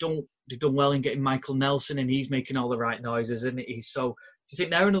 They've done well in getting Michael Nelson, and he's making all the right noises, isn't he? So do you think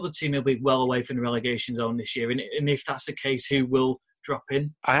they're another team who'll be well away from the relegation zone this year? And if that's the case, who will drop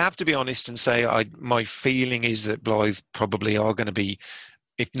in? I have to be honest and say my feeling is that Blythe probably are going to be,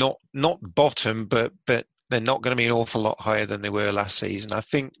 if not bottom, but they're not going to be an awful lot higher than they were last season. I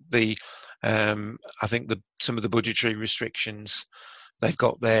think some of the budgetary restrictions they've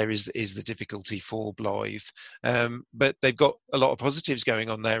got there is the difficulty for Blythe, but they've got a lot of positives going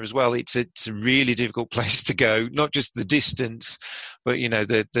on there as well. It's a really difficult place to go, not just the distance, but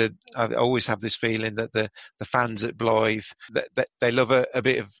I always have this feeling that the fans at Blythe that they love a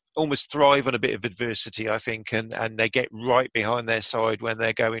bit of, almost thrive on a bit of adversity, I think, and they get right behind their side when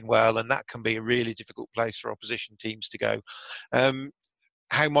they're going well, and that can be a really difficult place for opposition teams to go.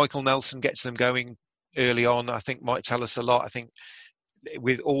 How Michael Nelson gets them going early on, I think, might tell us a lot. I think,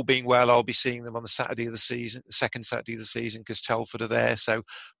 with all being well, I'll be seeing them on the second Saturday of the season, because Telford are there, so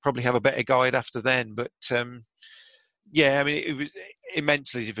probably have a better guide after then. But it was an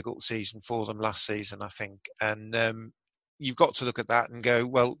immensely difficult season for them last season, I think, and you've got to look at that and go,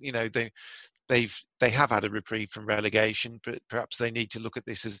 well, they have had a reprieve from relegation, but perhaps they need to look at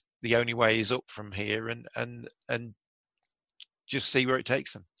this as the only way is up from here, and just see where it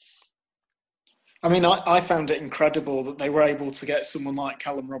takes them. I mean, I found it incredible that they were able to get someone like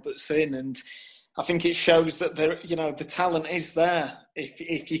Callum Roberts in, and I think it shows that the talent is there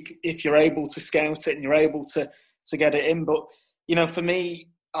if you're able to scout it and you're able to get it in. But for me,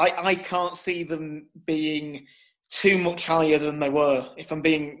 I can't see them being too much higher than they were. If I'm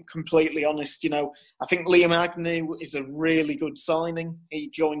being completely honest, I think Liam Agnew is a really good signing. He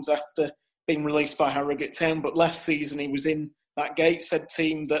joins after being released by Harrogate Town, but last season he was in that Gateshead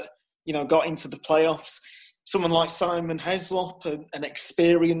team that got into the playoffs. Someone like Simon Heslop, an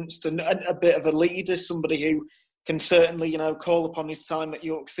experienced and a bit of a leader, somebody who can certainly, call upon his time at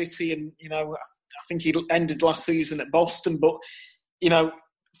York City. And, I think he ended last season at Boston. But,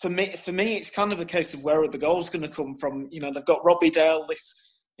 for me, it's kind of a case of where are the goals going to come from. They've got Robbie Dale, this,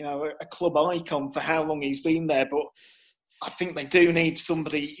 a club icon for how long he's been there. But I think they do need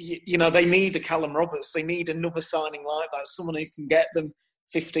somebody, they need a Callum Roberts. They need another signing like that, someone who can get them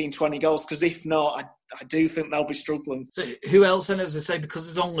 15, 20 goals, because if not, I do think they'll be struggling. So who else then, as I say, because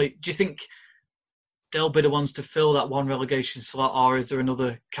there's only, do you think they'll be the ones to fill that one relegation slot, or is there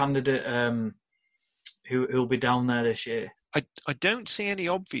another candidate who'll be down there this year? I don't see any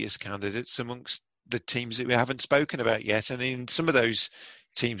obvious candidates amongst the teams that we haven't spoken about yet, and in some of those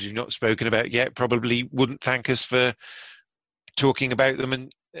teams we've not spoken about yet probably wouldn't thank us for talking about them, and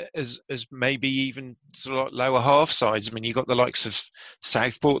as maybe even sort of lower half sides. I mean, you've got the likes of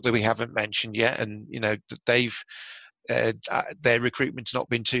Southport that we haven't mentioned yet, and they've their recruitment's not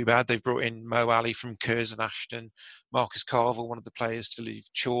been too bad. They've brought in Mo Ali from Curzon Ashton, Marcus Carville, one of the players to leave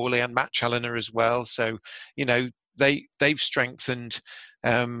Chorley, and Matt Challoner as well. So they've strengthened,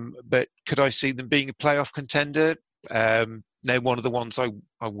 but could I see them being a playoff contender? No, one of the ones I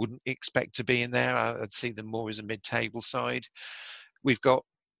wouldn't expect to be in there. I'd see them more as a mid-table side. We've got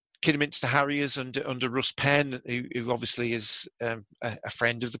Kidderminster Harriers under Russ Penn, who obviously is a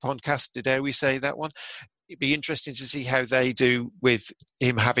friend of the podcast. Dare we say that one? It'd be interesting to see how they do with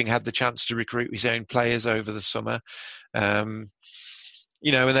him having had the chance to recruit his own players over the summer. And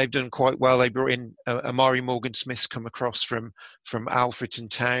they've done quite well. They brought in Amari Morgan-Smith's come across from Alfreton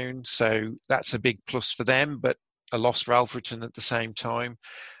Town, so that's a big plus for them, but a loss for Alfreton at the same time.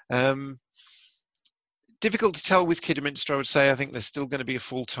 Difficult to tell with Kidderminster, I would say. I think they're still going to be a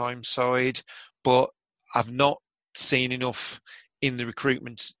full-time side, but I've not seen enough in the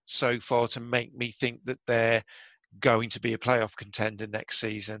recruitment so far to make me think that they're going to be a playoff contender next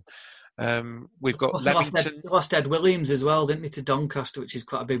season. We've got Leamington. They lost Ed Williams as well, didn't they, to Doncaster, which is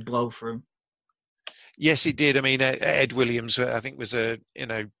quite a big blow for him. Yes, he did. I mean, Ed Williams, I think, was he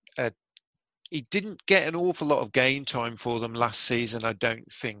didn't get an awful lot of game time for them last season, I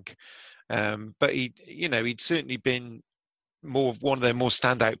don't think. But he'd certainly been one of their more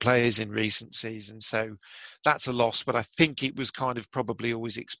standout players in recent seasons. So that's a loss, but I think it was kind of probably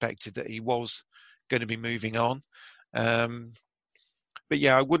always expected that he was going to be moving on. But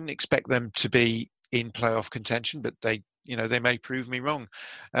yeah, I wouldn't expect them to be in playoff contention, but they may prove me wrong.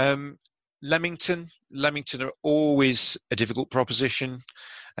 Leamington are always a difficult proposition.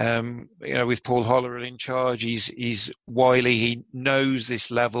 With Paul Holleran in charge, he's wily. He knows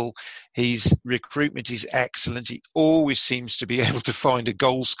this level. His recruitment is excellent. He always seems to be able to find a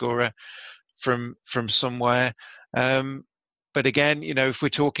goal scorer from somewhere. But again, if we're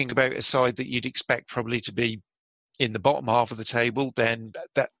talking about a side that you'd expect probably to be in the bottom half of the table, then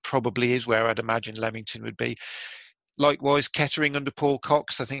that probably is where I'd imagine Leamington would be. Likewise, Kettering under Paul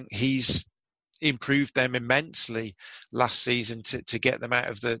Cox, I think he's improved them immensely last season to get them out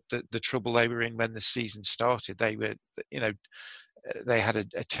of the trouble they were in when the season started. They were, they had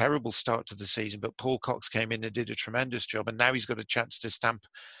a terrible start to the season, but Paul Cox came in and did a tremendous job, and now he's got a chance to stamp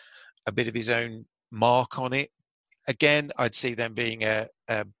a bit of his own mark on it. Again, I'd see them being a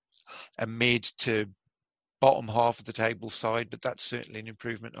mid to bottom half of the table side, but that's certainly an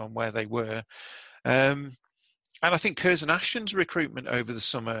improvement on where they were. And I think Curzon Ashton's recruitment over the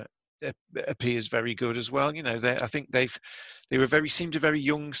summer appears very good as well. I think seemed a very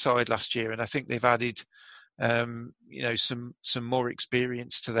young side last year, and I think they've added some more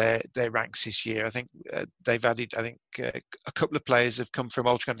experience to their ranks this year. I think they've added. I think a couple of players have come from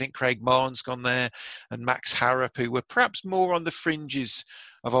Altrincham. I think Craig Marn's gone there, and Max Harrop, who were perhaps more on the fringes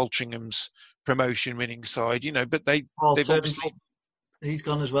of Altrincham's promotion-winning side. But they've obviously he's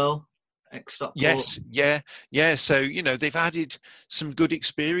gone as well. Yes, yeah. So they've added some good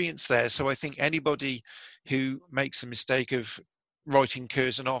experience there. So I think anybody who makes the mistake of writing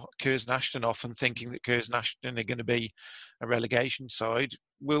Curzon Ashton off and thinking that Curzon Ashton are going to be a relegation side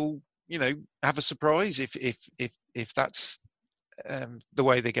will, have a surprise if that's the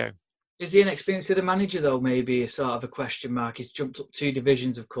way they go. Is the inexperience of the manager, though, maybe a sort of a question mark? He's jumped up 2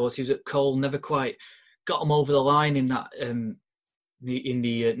 divisions, of course. He was at Cole, never quite got him over the line in that in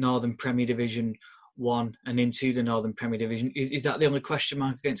the Northern Premier Division 1 and into the Northern Premier Division. Is that the only question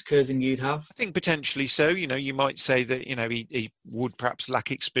mark against Curzon you'd have? I think potentially so. You might say that, he would perhaps lack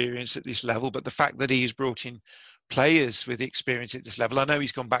experience at this level, but the fact that he has brought in players with experience at this level, I know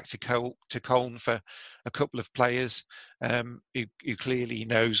he's gone back to Colne for a couple of players who clearly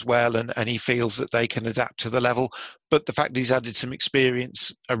knows well and he feels that they can adapt to the level. But the fact that he's added some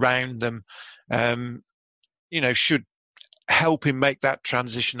experience around them, should help him make that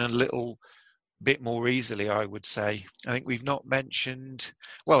transition a little bit more easily, I would say. I think we've not mentioned,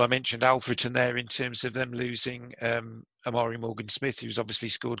 I mentioned Alfreton there in terms of them losing Amari Morgan-Smith, who's obviously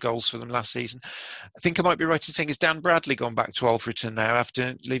scored goals for them last season. I think I might be right in saying, is Dan Bradley gone back to Alfreton now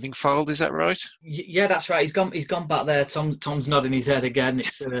after leaving Fylde? Is that right? Yeah, that's right. He's gone back there. Tom's nodding his head again.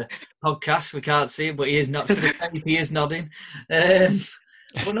 It's a podcast, we can't see it, but he is not. He is nodding. But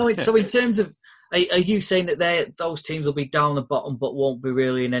no, so in terms of, are you saying that those teams will be down the bottom but won't be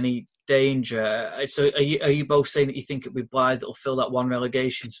really in any danger? So are you both saying that you think it'll be Blythe that'll fill that one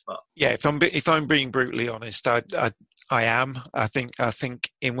relegation spot? Yeah, if I'm being brutally honest, I am. I think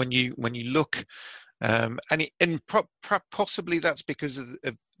when you look, possibly that's because of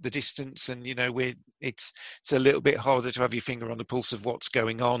the distance, and it's a little bit harder to have your finger on the pulse of what's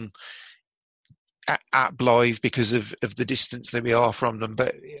going on at Blythe because of the distance that we are from them.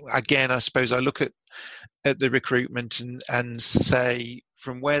 But again, I suppose I look at the recruitment and say,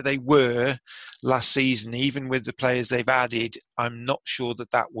 from where they were last season, even with the players they've added, I'm not sure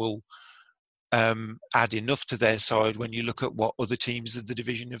that will add enough to their side when you look at what other teams of the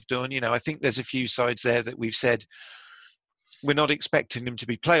division have done. I think there's a few sides there that we've said we're not expecting them to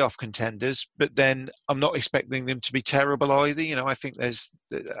be playoff contenders, but then I'm not expecting them to be terrible either. I think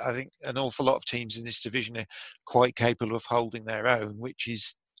an awful lot of teams in this division are quite capable of holding their own, which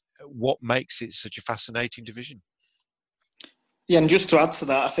is what makes it such a fascinating division. Yeah, and just to add to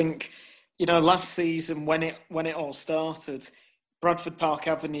that, I think, last season when it all started, Bradford Park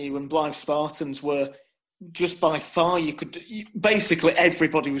Avenue and Blythe Spartans were just by far, basically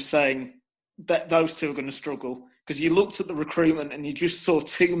everybody was saying that those two are going to struggle, because you looked at the recruitment and you just saw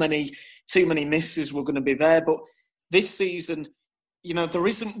too many misses were going to be there. But this season, there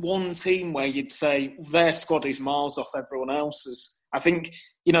isn't one team where you'd say their squad is miles off everyone else's. I think,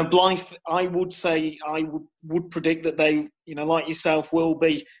 Blythe, I would say, I would predict that they, like yourself, will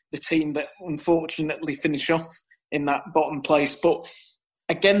be the team that unfortunately finish off in that bottom place. But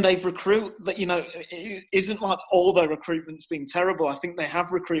again, they've recruited that, it isn't like all their recruitment's been terrible. I think they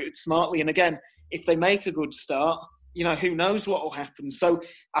have recruited smartly. And again, if they make a good start, who knows what will happen. So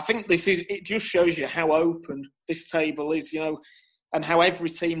I think it just shows you how open this table is, and how every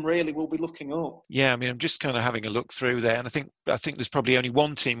team really will be looking up. Yeah, I mean, I'm just kind of having a look through there, and I think there's probably only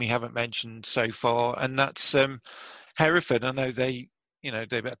one team we haven't mentioned so far, and that's Hereford. I know I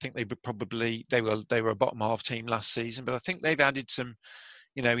think they were a bottom half team last season, but I think they've added some,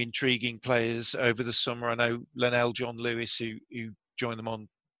 intriguing players over the summer. I know Linnell John Lewis, who joined them on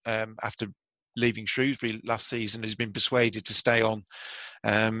after leaving Shrewsbury last season, has been persuaded to stay on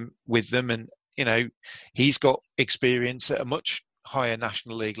with them, and he's got experience at a much higher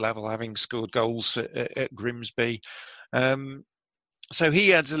National League level, having scored goals at Grimsby. So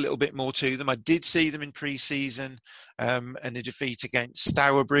he adds a little bit more to them. I did see them in pre-season and a defeat against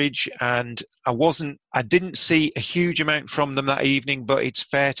Stourbridge, and I didn't see a huge amount from them that evening, but it's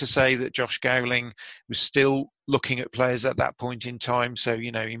fair to say that Josh Gowling was still looking at players at that point in time. So,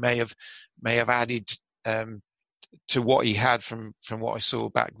 he may have added to what he had from what I saw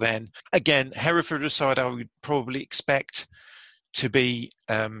back then. Again, Hereford aside, I would probably expect to be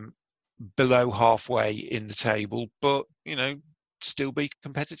below halfway in the table, but still be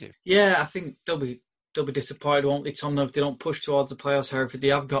competitive. Yeah, I think they'll be disappointed, won't they, Tom? If they don't push towards the playoffs, Hereford, they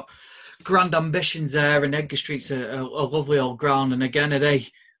have got grand ambitions there, and Edgar Street's a lovely old ground. And again, are they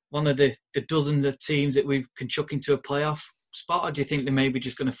one of the dozens of teams that we can chuck into a playoff spot, or do you think they're maybe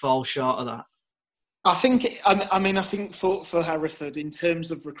just going to fall short of that? I think for Hereford, in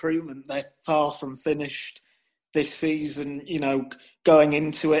terms of recruitment, they're far from finished this season, going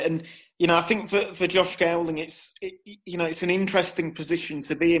into it. And, I think for Josh Gowling, it's an interesting position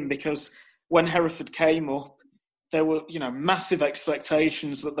to be in, because when Hereford came up, there were, massive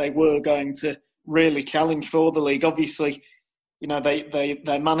expectations that they were going to really challenge for the league. Obviously,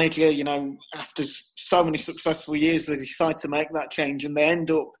 their manager, after so many successful years, they decide to make that change, and they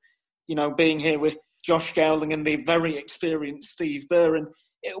end up, being here with Josh Gowling and the very experienced Steve Burr. And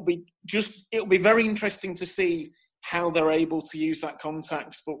it'll be very interesting to see how they're able to use that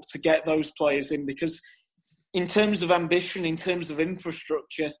contacts book to get those players in, because in terms of ambition, in terms of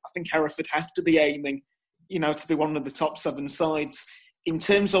infrastructure, I think Hereford have to be aiming, to be one of the top 7 sides. In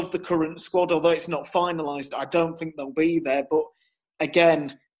terms of the current squad, although it's not finalised, I don't think they'll be there. But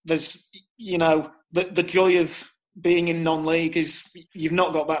again, there's, the joy of being in non-league is you've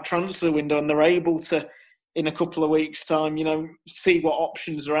not got that transfer window, and they're able to, in a couple of weeks' time, see what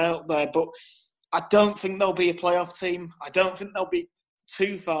options are out there. But I don't think they'll be a playoff team. I don't think they'll be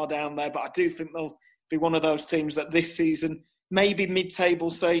too far down there, but I do think they'll be one of those teams that this season, maybe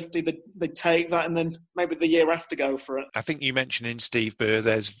mid-table safety, they take that, and then maybe the year after go for it. I think you mentioned in Steve Burr,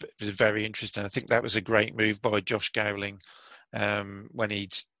 there's very interesting. I think that was a great move by Josh Gowling when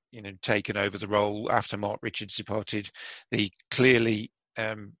he'd taken over the role after Mark Richards departed. He clearly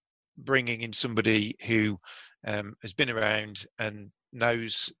bringing in somebody who has been around and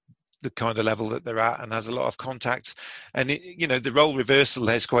knows the kind of level that they're at and has a lot of contacts. And the role reversal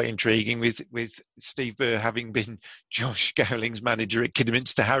there is quite intriguing, with Steve Burr having been Josh Gowling's manager at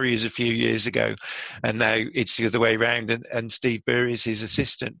Kidderminster Harriers a few years ago, and now it's the other way around, and Steve Burr is his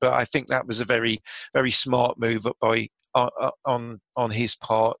assistant. But I think that was a very, very smart move on his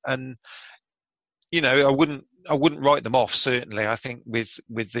part, and I wouldn't write them off. Certainly, I think with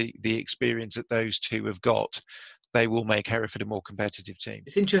the experience that those two have got, they will make Hereford a more competitive team.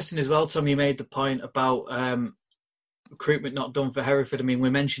 It's interesting as well, Tom, you made the point about recruitment not done for Hereford. I mean, we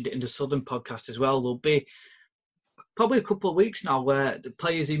mentioned it in the Southern podcast as well. There'll be probably a couple of weeks now where the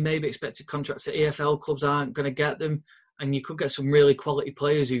players who maybe expected contracts at EFL clubs aren't going to get them, and you could get some really quality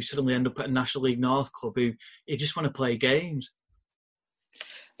players who suddenly end up at a National League North club who you just want to play games.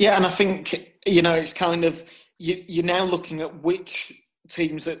 Yeah, and I think, it's kind of, you're now looking at which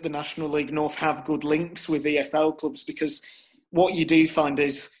teams at the National League North have good links with EFL clubs, because what you do find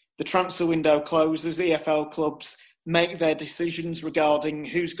is the transfer window closes, EFL clubs make their decisions regarding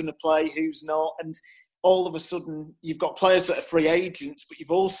who's going to play, who's not, and all of a sudden you've got players that are free agents, but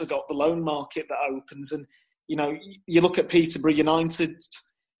you've also got the loan market that opens. And you look at Peterborough United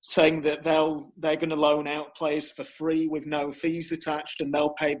saying that they're going to loan out players for free with no fees attached, and they'll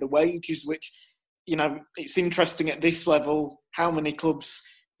pay the wages, which it's interesting at this level how many clubs,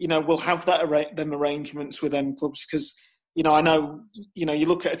 will have them arrangements with them clubs, because, I know, you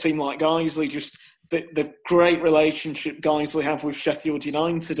look at a team like Guiseley, just the great relationship Guiseley have with Sheffield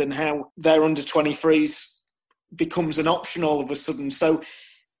United, and how their under-23s becomes an option all of a sudden. So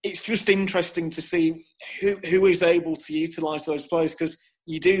it's just interesting to see who is able to utilise those players, because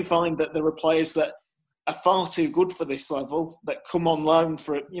you do find that there are players that are far too good for this level that come on loan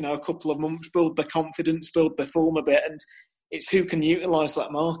for a couple of months, build their confidence, build their form a bit, and it's who can utilise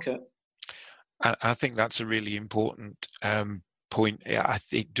that market. I think that's a really important point.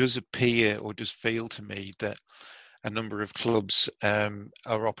 It does appear or does feel to me that a number of clubs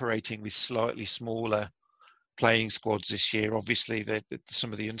are operating with slightly smaller playing squads this year. Obviously,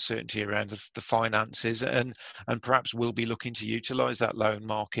 some of the uncertainty around the finances, and perhaps will be looking to utilise that loan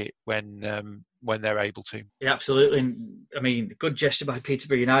market when they're able to. Yeah, absolutely. And, I mean, good gesture by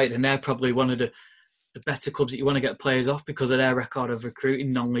Peterborough United, and they're probably one of the better clubs that you want to get players off because of their record of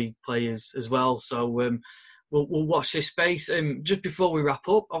recruiting non-league players as well. So we'll watch this space. Just before we wrap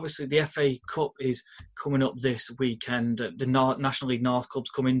up, obviously the FA Cup is coming up this weekend. The National League North clubs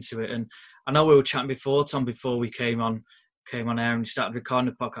come into it, and I know we were chatting before, Tom, before we came on air and started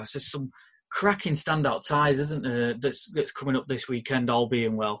recording the podcast. There's some cracking standout ties, isn't there? That's coming up this weekend, all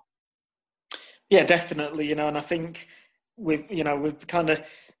being well. Yeah, definitely. And I think we've kind of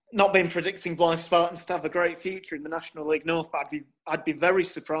not been predicting Blythe Spartans to have a great future in the National League North, but I'd be very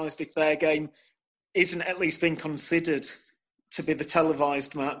surprised if their game isn't at least being considered to be the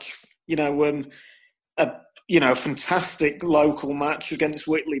televised match. A fantastic local match against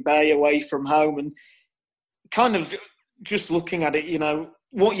Whitley Bay away from home, and kind of just looking at it,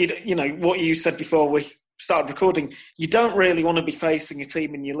 what you said before we started recording. You don't really want to be facing a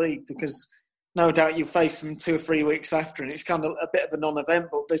team in your league because no doubt you'll face them 2 or 3 weeks after, and it's kind of a bit of a non-event.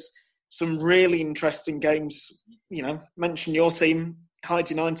 But there's some really interesting games. Mention your team,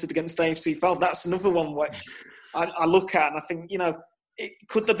 Hyde United against AFC Fylde. That's another one which I look at and I think,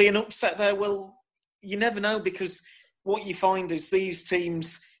 could there be an upset there? Well, you never know, because what you find is these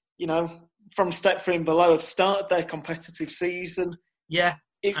teams, from Step 3 and below, have started their competitive season. Yeah,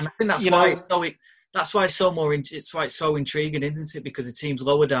 and I think that's why. That's why it's so intriguing, isn't it? Because the teams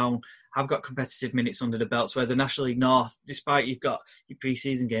lower down have got competitive minutes under the belts, whereas the National League North, despite you've got your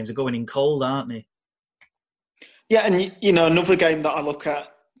pre-season games, are going in cold, aren't they? Yeah, and another game that I look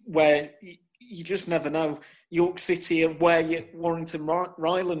at where you just never know, York City away at Warrington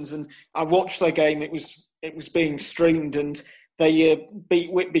Rylands, and I watched their game. It was being streamed, and they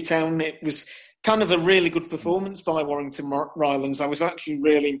beat Whitby Town. It was kind of a really good performance by Warrington Rylands. I was actually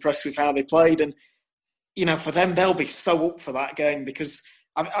really impressed with how they played, and for them, they'll be so up for that game, because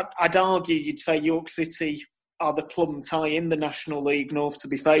I'd argue you'd say York City are the plum tie in the National League North to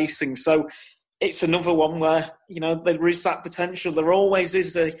be facing. So it's another one where, there is that potential. There always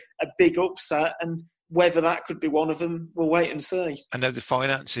is a big upset, and whether that could be one of them, we'll wait and see. I know the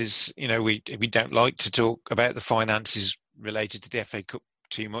finances, we don't like to talk about the finances related to the FA Cup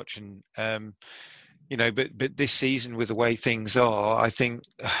too much, and but this season, with the way things are, I think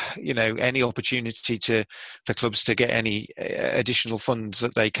any opportunity for clubs to get any additional funds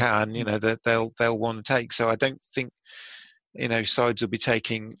that they can, that they'll want to take. So I don't think sides will be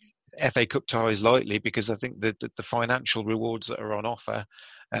taking FA Cup ties lightly, because I think that the financial rewards that are on offer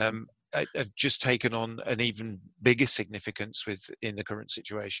have just taken on an even bigger significance in the current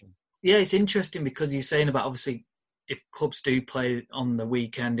situation. Yeah, it's interesting because you're saying about, obviously, if clubs do play on the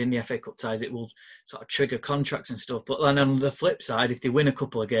weekend in the FA Cup ties, it will sort of trigger contracts and stuff. But then on the flip side, if they win a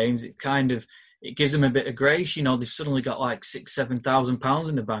couple of games, it gives them a bit of grace. They've suddenly got like £6,000-7,000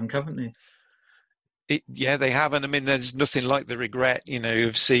 in the bank, haven't they? Yeah, they have. And I mean, there's nothing like the regret,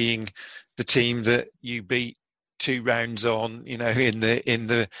 of seeing the team that you beat 2 rounds on, in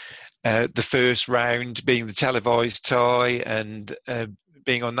the first round being the televised tie, and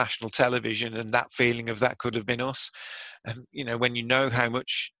being on national television, and that feeling of that could have been us. When you know how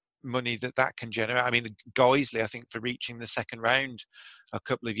much money that can generate. I mean, Guiseley, I think, for reaching the second round a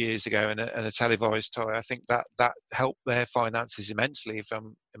couple of years ago and a televised tie, I think that helped their finances immensely, if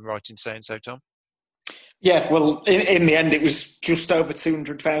I'm right in saying so, Tom. Yeah, well, in the end, it was just over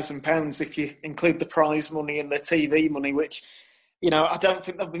 £200,000 if you include the prize money and the TV money, which, I don't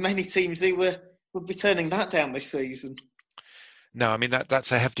think there'll be many teams who would be turning that down this season. No, I mean,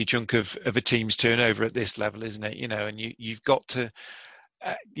 that's a hefty chunk of a team's turnover at this level, isn't it? And you've got to,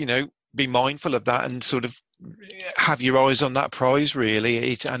 be mindful of that and sort of have your eyes on that prize.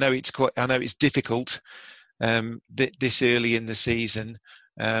 Really, I know it's difficult this early in the season,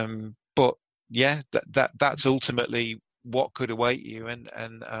 but yeah, that's ultimately what could await you. And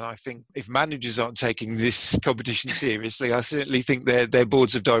I think if managers aren't taking this competition seriously, I certainly think their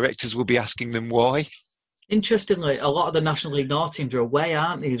boards of directors will be asking them why. Interestingly, a lot of the National League North teams are away,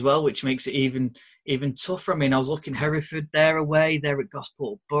 aren't they, as well, which makes it even tougher. I mean, I was looking, Hereford, they're away, they're at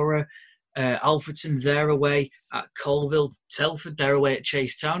Gosport Borough, Alfreton, they're away at Colville, Telford, they're away at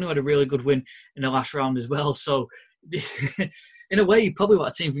Chase Town, who had a really good win in the last round as well. So, in a way, you probably want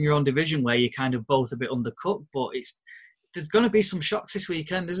a team from your own division where you're kind of both a bit undercooked, but there's going to be some shocks this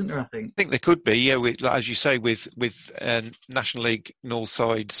weekend, isn't there? I think there could be, yeah. As you say, with National League North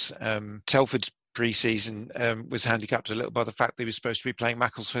sides, Telford's pre-season was handicapped a little by the fact they were supposed to be playing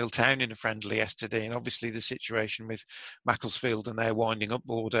Macclesfield Town in a friendly yesterday, and obviously the situation with Macclesfield and their winding up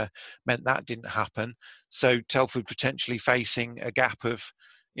order meant that didn't happen. So Telford potentially facing a gap of,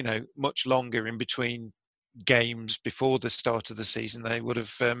 much longer in between games before the start of the season they would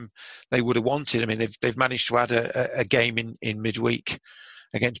have wanted. I mean, they've managed to add a game in midweek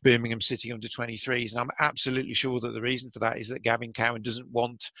against Birmingham City under 23s, and I'm absolutely sure that the reason for that is that Gavin Cowan doesn't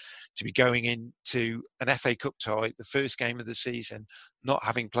want to be going into an FA Cup tie, the first game of the season, not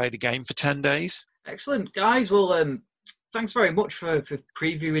having played a game for 10 days. Excellent, guys. Well, thanks very much for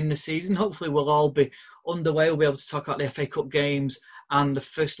previewing the season. Hopefully we'll all be underway. We'll be able to talk about the FA Cup games and the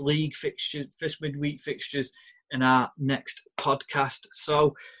first midweek fixtures in our next podcast.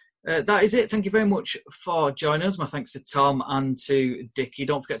 So that is it. Thank you very much for joining us. My thanks to Tom and to Dickie.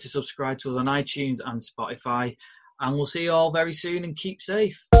 Don't forget to subscribe to us on iTunes and Spotify. And we'll see you all very soon, and keep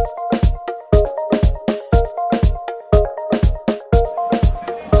safe.